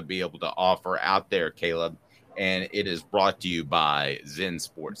things we're going to be able to offer out there, Caleb. And it is brought to you by Zen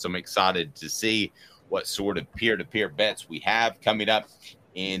Sports. So I'm excited to see what sort of peer-to-peer bets we have coming up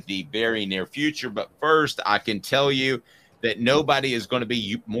in the very near future. But first, I can tell you that nobody is going to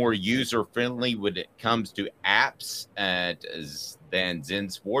be more user-friendly when it comes to apps than Zen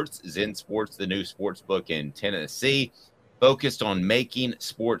Sports. Zen Sports, the new sports book in Tennessee, focused on making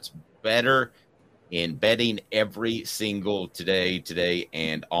sports better in betting every single today,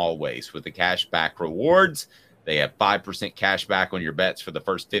 and always. With the cash back rewards, they have 5% cash back on your bets for the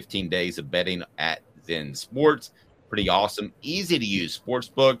first 15 days of betting at Zen Sports. Pretty awesome. Easy to use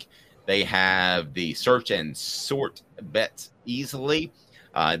sportsbook. They have the search and sort bets easily.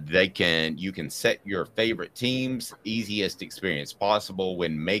 You can set your favorite teams, easiest experience possible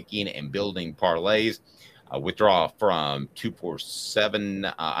when making and building parlays. Withdraw from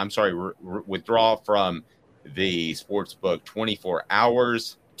withdraw from the sportsbook 24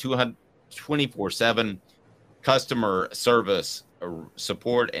 hours, 24/7 customer service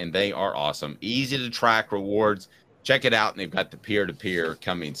support, and they are awesome. Easy to track rewards. Check it out, and they've got the peer-to-peer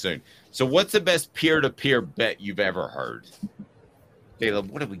coming soon. So what's the best peer-to-peer bet you've ever heard? Caleb,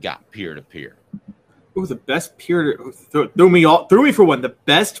 what have we got peer-to-peer? Ooh, the best threw me for one. The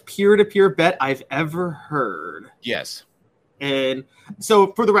best peer-to-peer bet I've ever heard. Yes. And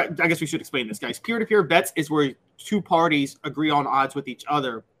so for the I guess we should explain this, guys. Peer-to-peer bets is where two parties agree on odds with each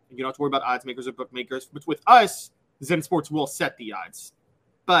other. You don't have to worry about odds makers or bookmakers. But with us, Zen Sports will set the odds.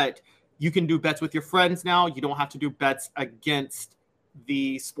 But you can do bets with your friends now. You don't have to do bets against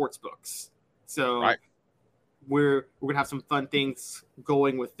the sports books. So we're gonna have some fun things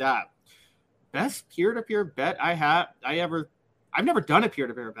going with that. Best peer-to-peer bet I've never done a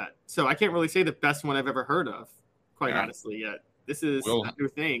peer-to-peer bet, so I can't really say the best one I've ever heard of, quite honestly, yet. This is a new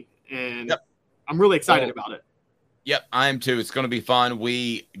thing, and I'm really excited about it. Yep, I am too. It's going to be fun.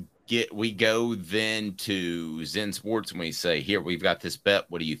 We go then to Zen Sports and we say, here, we've got this bet.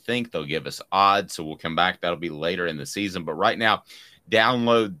 What do you think? They'll give us odds, so we'll come back. That'll be later in the season, but right now,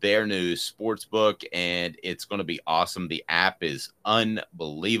 download their new sports book, and it's going to be awesome. The app is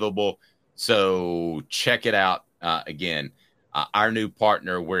unbelievable. So check it out. Again, our new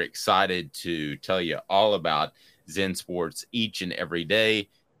partner, we're excited to tell you all about Zen Sports each and every day.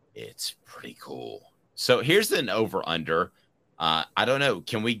 It's pretty cool. So here's an over-under. I don't know.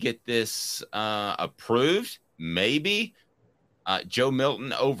 Can we get this approved? Maybe. Joe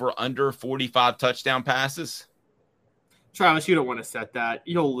Milton over-under 45 touchdown passes. Travis, you don't want to set that.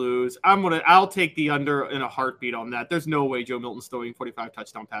 You'll lose. I'll take the under in a heartbeat on that. There's no way Joe Milton's throwing 45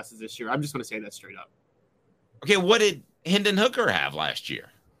 touchdown passes this year. I'm just going to say that straight up. Okay, what did Hendon Hooker have last year?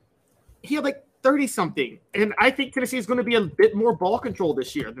 He had like 30-something. And I think Tennessee is going to be a bit more ball control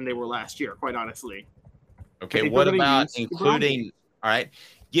this year than they were last year, quite honestly. Okay, what about including – all right,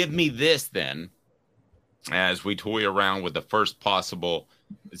 give me this then as we toy around with the first possible –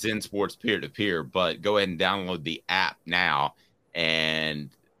 Zen Sports peer-to-peer, but go ahead and download the app now, and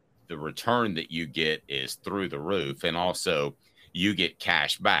the return that you get is through the roof, and also you get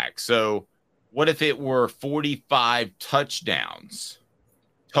cash back. So what if it were 45 touchdowns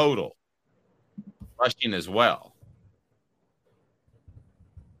total, rushing as well?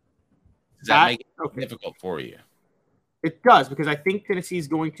 Does that make it difficult for you? It does, because I think Tennessee's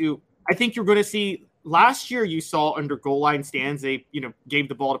going to – I think you're going to see – last year you saw under goal line stands, they gave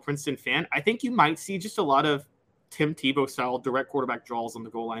the ball to Princeton Fan. I think you might see just a lot of Tim Tebow style direct quarterback draws on the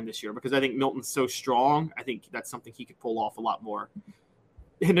goal line this year, because I think Milton's so strong. I think that's something he could pull off a lot more.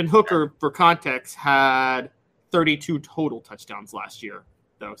 Hendon Hooker, for context, had 32 total touchdowns last year,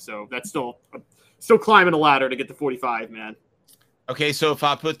 though. So that's still climbing a ladder to get to 45, man. Okay, so if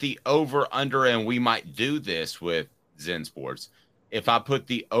I put the over-under, and we might do this with Zen Sports, if I put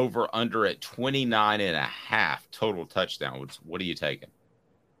the over-under at 29.5 total touchdowns, what are you taking?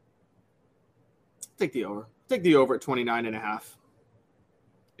 Take the over. Take the over at 29.5.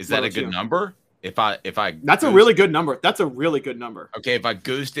 Is that a good number? If I That's a really good number. That's a really good number. Okay, if I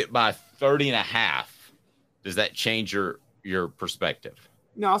goosed it by 30.5, does that change your perspective?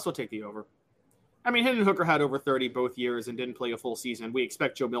 No, I'll still take the over. I mean, Hendon Hooker had over 30 both years and didn't play a full season. We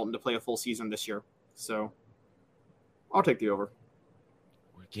expect Joe Milton to play a full season this year. So I'll take the over.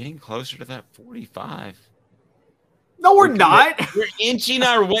 We're getting closer to that 45. No, we're not. We're inching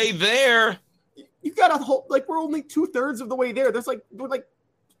our way there. You got a whole, like, we're only 2/3 of the way there. No,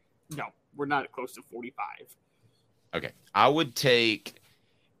 we're not close to 45. Okay. I would take,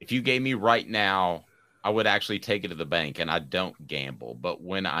 if you gave me right now, I would actually take it to the bank, and I don't gamble. But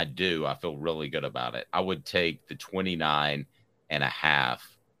when I do, I feel really good about it. I would take the 29.5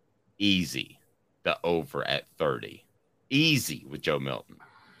 easy, the over at 30. Easy with Joe Milton.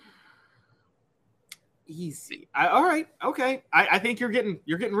 Easy. All right. Okay. I think you're getting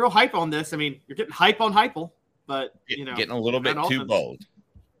real hype on this. I mean, you're getting hype on Heupel, but Getting a little bit too bold.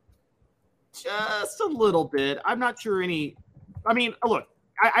 Just a little bit. I'm not sure any. I mean, look,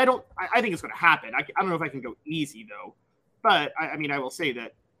 I think it's going to happen. I don't know if I can go easy though, but I mean, I will say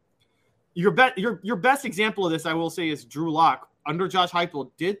that your best example of this, I will say, is Drew Lock under Josh Heupel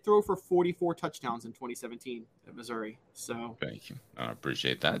did throw for 44 touchdowns in 2017 at Missouri. So thank you. I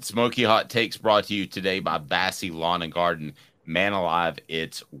appreciate that. Smoky Hot Takes brought to you today by Bassey Lawn and Garden. Man alive,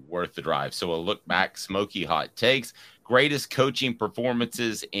 it's worth the drive. So a look back, Smoky Hot Takes, greatest coaching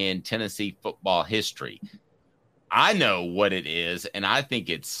performances in Tennessee football history. I know what it is, and I think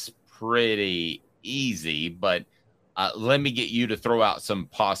it's pretty easy, but let me get you to throw out some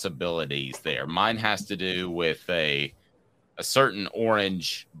possibilities there. Mine has to do with a certain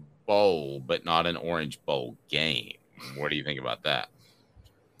Orange Bowl, but not an Orange Bowl game. What do you think about that?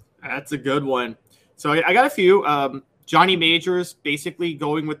 That's a good one. So I got a few. Johnny Majors basically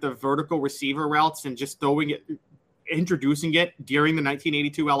going with the vertical receiver routes and just introducing it during the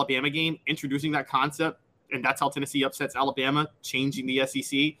 1982 Alabama game, introducing that concept, and that's how Tennessee upsets Alabama, changing the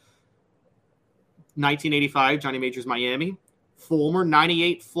SEC. 1985, Johnny Majors, Miami. Fulmer,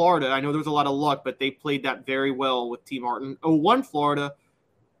 98, Florida. I know there was a lot of luck, but they played that very well with T. Martin. 01, Florida.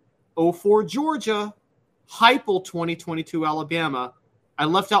 04, Georgia. Heupel, 2022, Alabama. I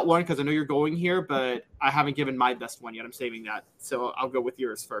left out one because I know you're going here, but I haven't given my best one yet. I'm saving that. So I'll go with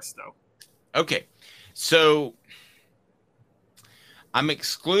yours first, though. Okay. So I'm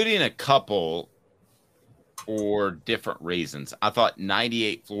excluding a couple for different reasons. I thought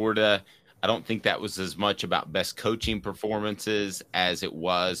 98, Florida, I don't think that was as much about best coaching performances as it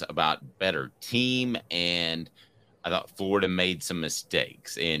was about better team. And I thought Florida made some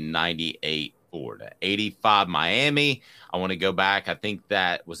mistakes in 98, Florida. 85, Miami. I want to go back. I think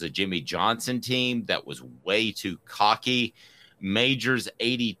that was a Jimmy Johnson team that was way too cocky. Majors,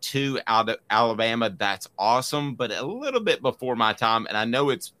 82 out of Alabama. That's awesome, but a little bit before my time. And I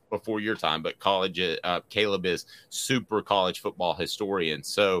know it's before your time, but Caleb is super college football historian.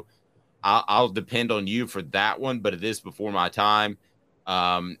 So I'll depend on you for that one, but it is before my time.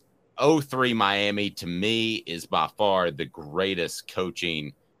 03 Miami, to me, is by far the greatest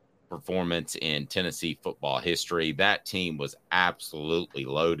coaching performance in Tennessee football history. That team was absolutely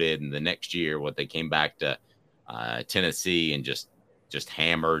loaded. And the next year, they came back to Tennessee and just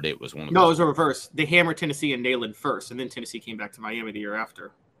hammered. It was one of No, it was a reverse. They hammered Tennessee and Neyland first, and then Tennessee came back to Miami the year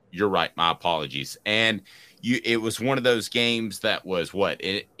after. You're right. My apologies. And it was one of those games that was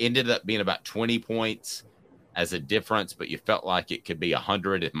it ended up being about 20 points as a difference, but you felt like it could be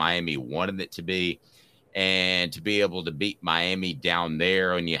 100 if Miami wanted it to be. And to be able to beat Miami down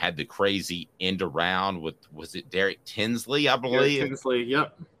there, and you had the crazy end around with, was it Derek Tinsley, I believe? Derek Tinsley,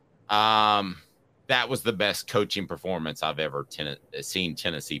 yep. That was the best coaching performance I've ever seen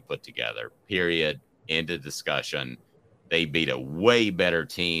Tennessee put together, period. End of discussion. They beat a way better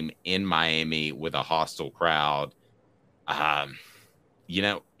team in Miami with a hostile crowd.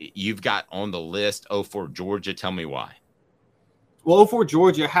 You've got on the list 04 Georgia. Tell me why. Well, 04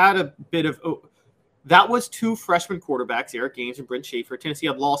 Georgia had a bit of that was two freshman quarterbacks, Eric Gaines and Brent Schaefer. Tennessee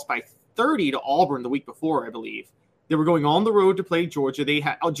had lost by 30 to Auburn the week before, I believe. They were going on the road to play Georgia.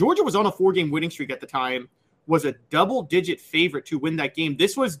 Georgia was on a 4-game winning streak at the time, was a double-digit favorite to win that game.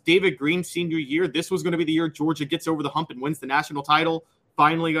 This was David Green's senior year. This was going to be the year Georgia gets over the hump and wins the national title,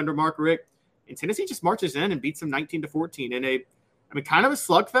 finally under Mark Richt. And Tennessee just marches in and beats them 19-14 in kind of a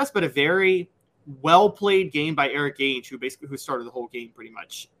slugfest, but a very well-played game by Eric Gaines, who started the whole game pretty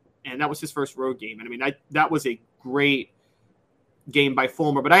much. And that was his first road game. And that was a great game by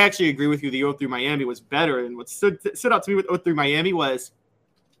Fulmer. But I actually agree with you. The 0-3 Miami was better. And what stood out to me with 0-3 Miami was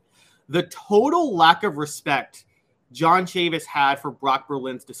the total lack of respect John Chavis had for Brock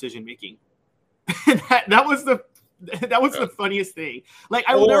Berlin's decision-making. And that was the funniest thing. Like,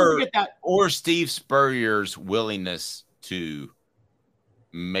 I will never forget that. Or Steve Spurrier's willingness to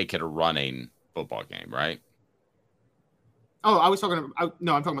make it a running football game, right? Oh, I'm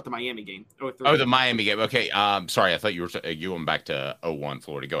talking about the Miami game. Oh, the Miami game. Okay. Sorry, I thought you went back to 01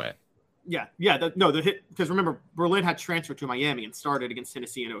 Florida. Go ahead. Yeah. The hit, because remember, Berlin had transferred to Miami and started against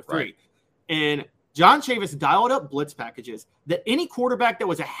Tennessee in 03. Right. And John Chavis dialed up blitz packages that any quarterback that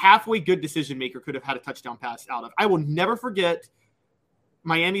was a halfway good decision maker could have had a touchdown pass out of. I will never forget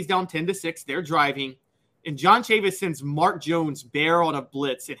Miami's down 10-6. They're driving, and John Chavis sends Mark Jones bare on a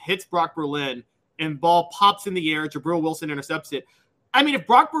blitz. It hits Brock Berlin, and ball pops in the air. Jabril Wilson intercepts it. I mean, if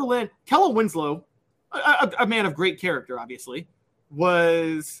Brock Berlin, Kellen Winslow, a man of great character, obviously,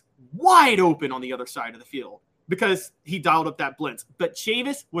 was wide open on the other side of the field because he dialed up that blitz. But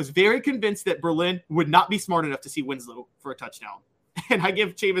Chavis was very convinced that Berlin would not be smart enough to see Winslow for a touchdown. And I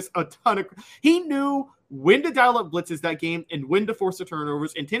give Chavis a ton of – he knew when to dial up blitzes that game and when to force the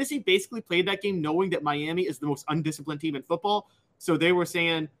turnovers. And Tennessee basically played that game knowing that Miami is the most undisciplined team in football. So they were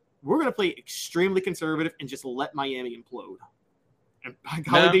saying, we're going to play extremely conservative and just let Miami implode. And by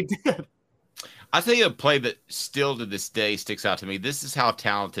golly, they did. I'll tell you a play that still to this day sticks out to me. This is how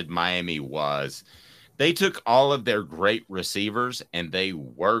talented Miami was. They took all of their great receivers, and they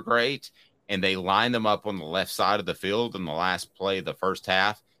were great, and they lined them up on the left side of the field in the last play of the first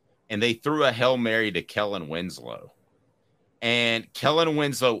half, and they threw a Hail Mary to Kellen Winslow. And Kellen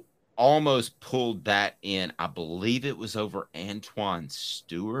Winslow almost pulled that in. I believe it was over Antoine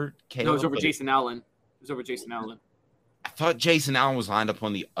Stewart. No, it was over Jason Allen. I thought Jason Allen was lined up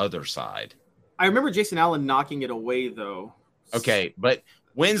on the other side. I remember Jason Allen knocking it away, though. Okay, but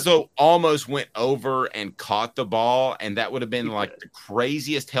Winslow almost went over and caught the ball, and that would have been like the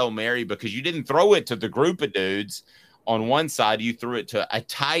craziest Hail Mary because you didn't throw it to the group of dudes on one side. You threw it to a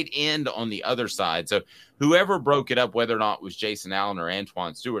tight end on the other side. So whoever broke it up, whether or not it was Jason Allen or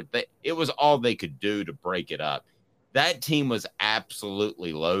Antoine Stewart, it was all they could do to break it up. That team was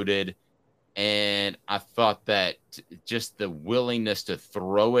absolutely loaded. And I thought that just the willingness to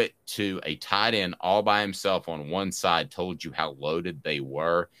throw it to a tight end all by himself on one side told you how loaded they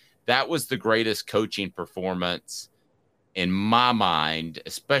were. That was the greatest coaching performance in my mind,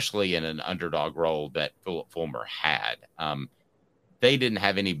 especially in an underdog role that Philip Fulmer had. They didn't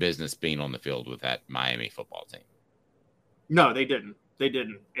have any business being on the field with that Miami football team. No, they didn't.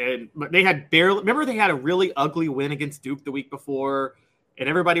 But they had barely – remember they had a really ugly win against Duke the week before – and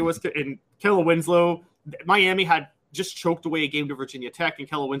everybody was – and Kellen Winslow, Miami had just choked away a game to Virginia Tech, and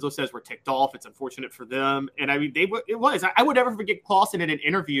Kellen Winslow says we're ticked off. It's unfortunate for them. And, I mean, it was. I would never forget Clausen in an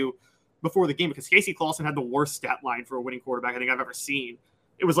interview before the game because Casey Clausen had the worst stat line for a winning quarterback I think I've ever seen.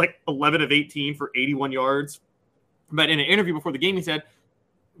 It was like 11 of 18 for 81 yards. But in an interview before the game, he said,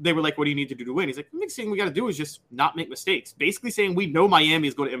 they were like, what do you need to do to win? He's like, the next thing we got to do is just not make mistakes. Basically saying we know Miami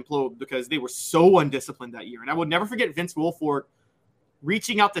is going to implode because they were so undisciplined that year. And I would never forget Vince Wilfork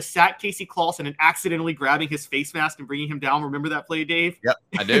reaching out to sack Casey Clausen and accidentally grabbing his face mask and bringing him down. Remember that play, Dave? Yep,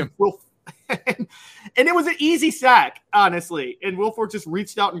 I do. and it was an easy sack, honestly. And Wilfork just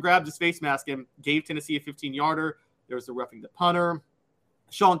reached out and grabbed his face mask and gave Tennessee a 15-yarder. There was the roughing the punter.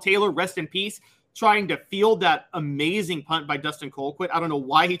 Sean Taylor, rest in peace, trying to field that amazing punt by Dustin Colquitt. I don't know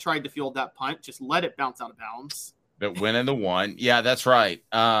why he tried to field that punt. Just let it bounce out of bounds. That went in the one. Yeah, that's right.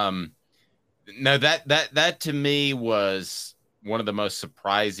 No, that to me was one of the most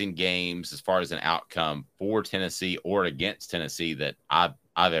surprising games as far as an outcome for Tennessee or against Tennessee that I've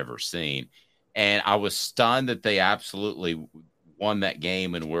ever seen. And I was stunned that they absolutely won that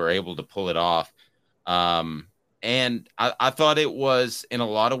game and were able to pull it off. And I thought it was in a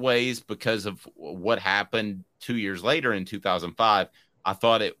lot of ways because of what happened 2 years later in 2005. I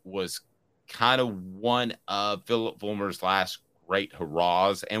thought it was kind of one of Philip Fulmer's last great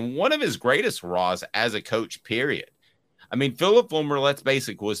hurrahs and one of his greatest hurrahs as a coach, period. I mean, Philip Fulmer, let's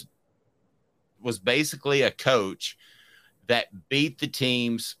basic, was basically a coach that beat the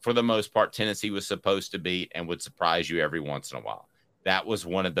teams for the most part Tennessee was supposed to beat and would surprise you every once in a while. That was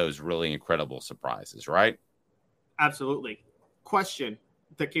one of those really incredible surprises, right? Absolutely. Question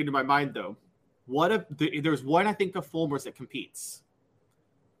that came to my mind, though. There's one, I think, of Fulmer's that competes.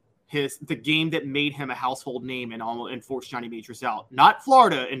 The game that made him a household name and forced Johnny Majors out. Not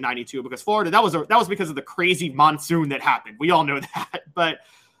Florida in 92, because Florida, that was because of the crazy monsoon that happened. We all know that. But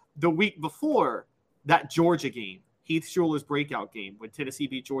the week before, that Georgia game, Heath Schuler's breakout game, when Tennessee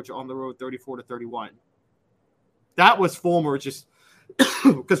beat Georgia on the road 34-31. That was Fulmer just –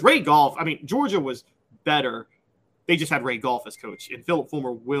 because Ray Goff, I mean, Georgia was better. They just had Ray Goff as coach. And Philip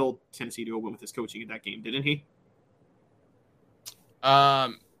Fulmer willed Tennessee to a win with his coaching in that game, didn't he?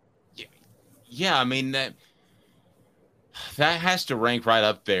 Yeah, I mean, that has to rank right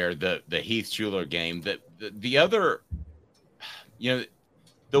up there, the Heath Schuler game. The other,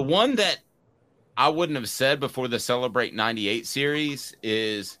 the one that I wouldn't have said before the Celebrate 98 series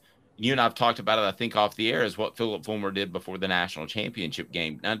is, you and I've talked about it, I think, off the air, is what Philip Fulmer did before the national championship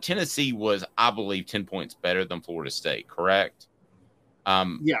game. Now, Tennessee was, I believe, 10 points better than Florida State, correct?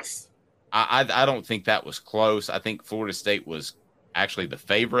 Yes. I don't think that was close. I think Florida State was actually the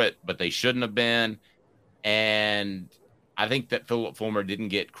favorite, but they shouldn't have been. And I think that Philip Fulmer didn't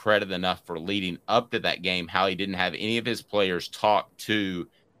get credit enough for leading up to that game, how he didn't have any of his players talk to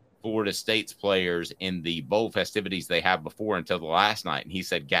Florida State's players in the bowl festivities they had before until the last night. And he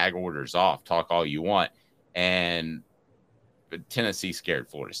said, gag orders off, talk all you want. And Tennessee scared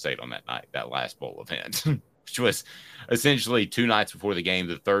Florida State on that night, that last bowl event, which was essentially 2 nights before the game,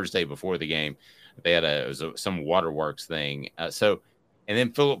 the Thursday before the game. They had some waterworks thing. And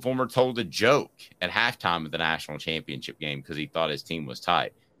then Philip Fulmer told a joke at halftime of the national championship game because he thought his team was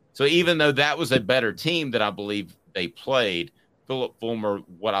tight. So even though that was a better team that I believe they played, Philip Fulmer,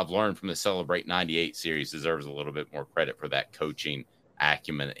 what I've learned from the Celebrate 98 series, deserves a little bit more credit for that coaching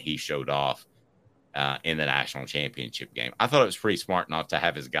acumen that he showed off in the national championship game. I thought it was pretty smart not to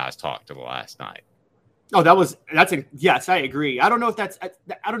have his guys talk to the last night. Oh, yes, I agree. I don't know if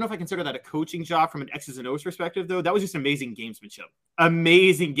I consider that a coaching job from an X's and O's perspective, though. That was just amazing gamesmanship.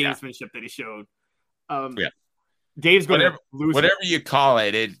 That he showed. Dave's going to lose. Whatever you call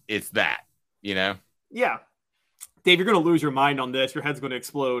it, it's that, Yeah. Dave, you're going to lose your mind on this. Your head's going to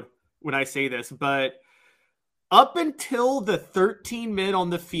explode when I say this. But up until the 13 men on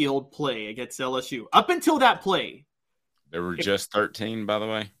the field play against LSU, up until that play. There were just 13, by the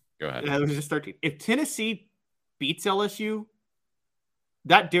way. Go ahead. Yeah, it was just 13. If Tennessee beats LSU,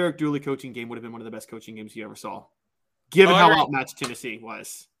 that Derek Dooley coaching game would have been one of the best coaching games you ever saw, given how outmatched Tennessee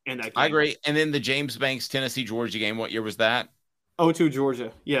was in that game. I agree. And then the James Banks Tennessee-Georgia game, what year was that? 0-2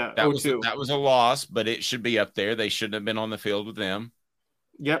 Georgia. Yeah, that was a loss, but it should be up there. They shouldn't have been on the field with them.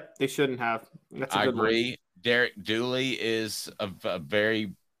 Yep, they shouldn't have. That's a good agree. One. Derek Dooley is a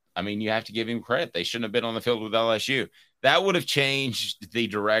very – I mean, you have to give him credit. They shouldn't have been on the field with LSU. That would have changed the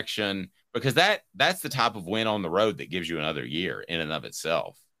direction because that's the type of win on the road that gives you another year in and of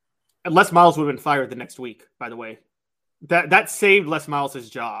itself. And Les Miles would have been fired the next week, by the way. That saved Les Miles'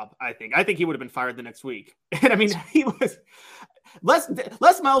 job, I think. I think he would have been fired the next week. And I mean, he was –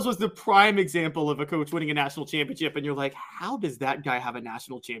 Les Miles was the prime example of a coach winning a national championship, and you're like, how does that guy have a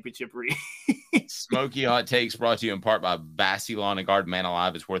national championship ring? Smoky Hot Takes brought to you in part by Bassey Lawn and Garden. Man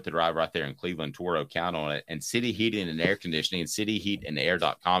alive, it's worth the drive right there in Cleveland. Toro, count on it. And City Heating and Air Conditioning,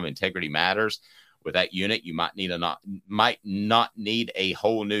 cityheatandair.com. Integrity matters. With that unit, you might not need a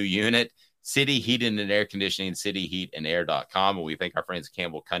whole new unit. City Heating and Air Conditioning, cityheatandair.com. And we thank our friends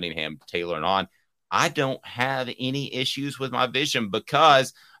Campbell, Cunningham, Taylor, and On. I don't have any issues with my vision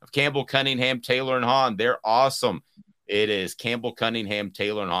because of Campbell, Cunningham, Taylor, and Hahn. They're awesome. It is Campbell, Cunningham,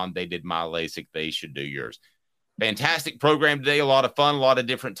 Taylor, and Hahn. They did my LASIK. They should do yours. Fantastic program today. A lot of fun, a lot of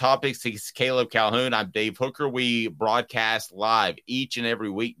different topics. He's Caleb Calhoun. I'm Dave Hooker. We broadcast live each and every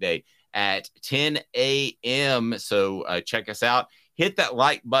weekday at 10 a.m. So check us out. Hit that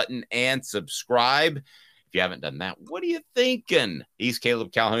like button and subscribe. If you haven't done that, what are you thinking? He's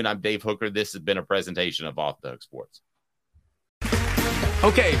Caleb Calhoun. I'm Dave Hooker. This has been a presentation of Off the Hook Sports.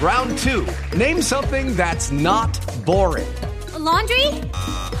 Okay, round 2. Name something that's not boring. A laundry?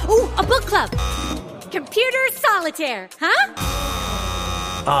 Ooh, a book club. Computer solitaire, huh?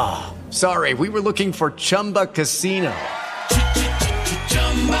 Ah, oh, sorry. We were looking for Chumba Casino.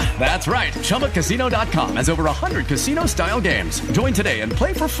 That's right. ChumbaCasino.com has over 100 casino-style games. Join today and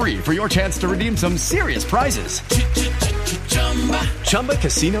play for free for your chance to redeem some serious prizes.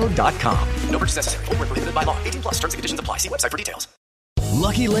 ChumbaCasino.com. No purchase necessary. Void where prohibited by law. 18+. Terms and conditions apply. See website for details.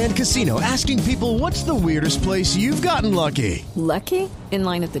 Lucky Land Casino, asking people, what's the weirdest place you've gotten lucky? Lucky? In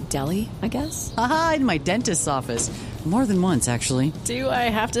line at the deli, I guess? Aha, in my dentist's office. More than once, actually. Do I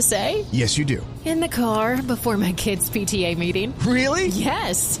have to say? Yes, you do. In the car before my kids' PTA meeting. Really?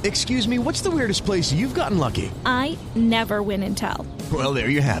 Yes. Excuse me, what's the weirdest place you've gotten lucky? I never win and tell. Well, there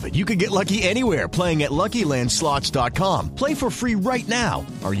you have it. You can get lucky anywhere, playing at LuckyLandSlots.com. Play for free right now.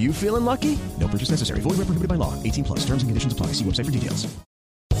 Are you feeling lucky? No purchase necessary. Void where prohibited by law. 18+. Terms and conditions apply. See website for details.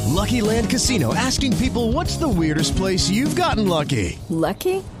 Lucky Land Casino, asking people, what's the weirdest place you've gotten lucky?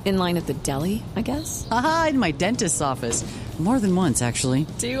 Lucky? In line at the deli, I guess? Aha, in my dentist's office. More than once, actually.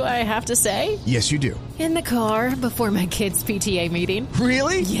 Do I have to say? Yes, you do. In the car before my kids' PTA meeting.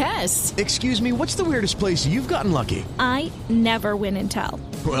 Really? Yes. Excuse me, what's the weirdest place you've gotten lucky? I never win and tell.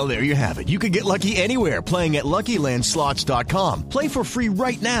 Well, there you have it. You can get lucky anywhere, playing at LuckyLandSlots.com. Play for free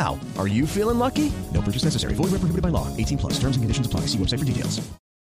right now. Are you feeling lucky? No purchase necessary. Void where prohibited by law. 18+. Terms and conditions apply. See website for details.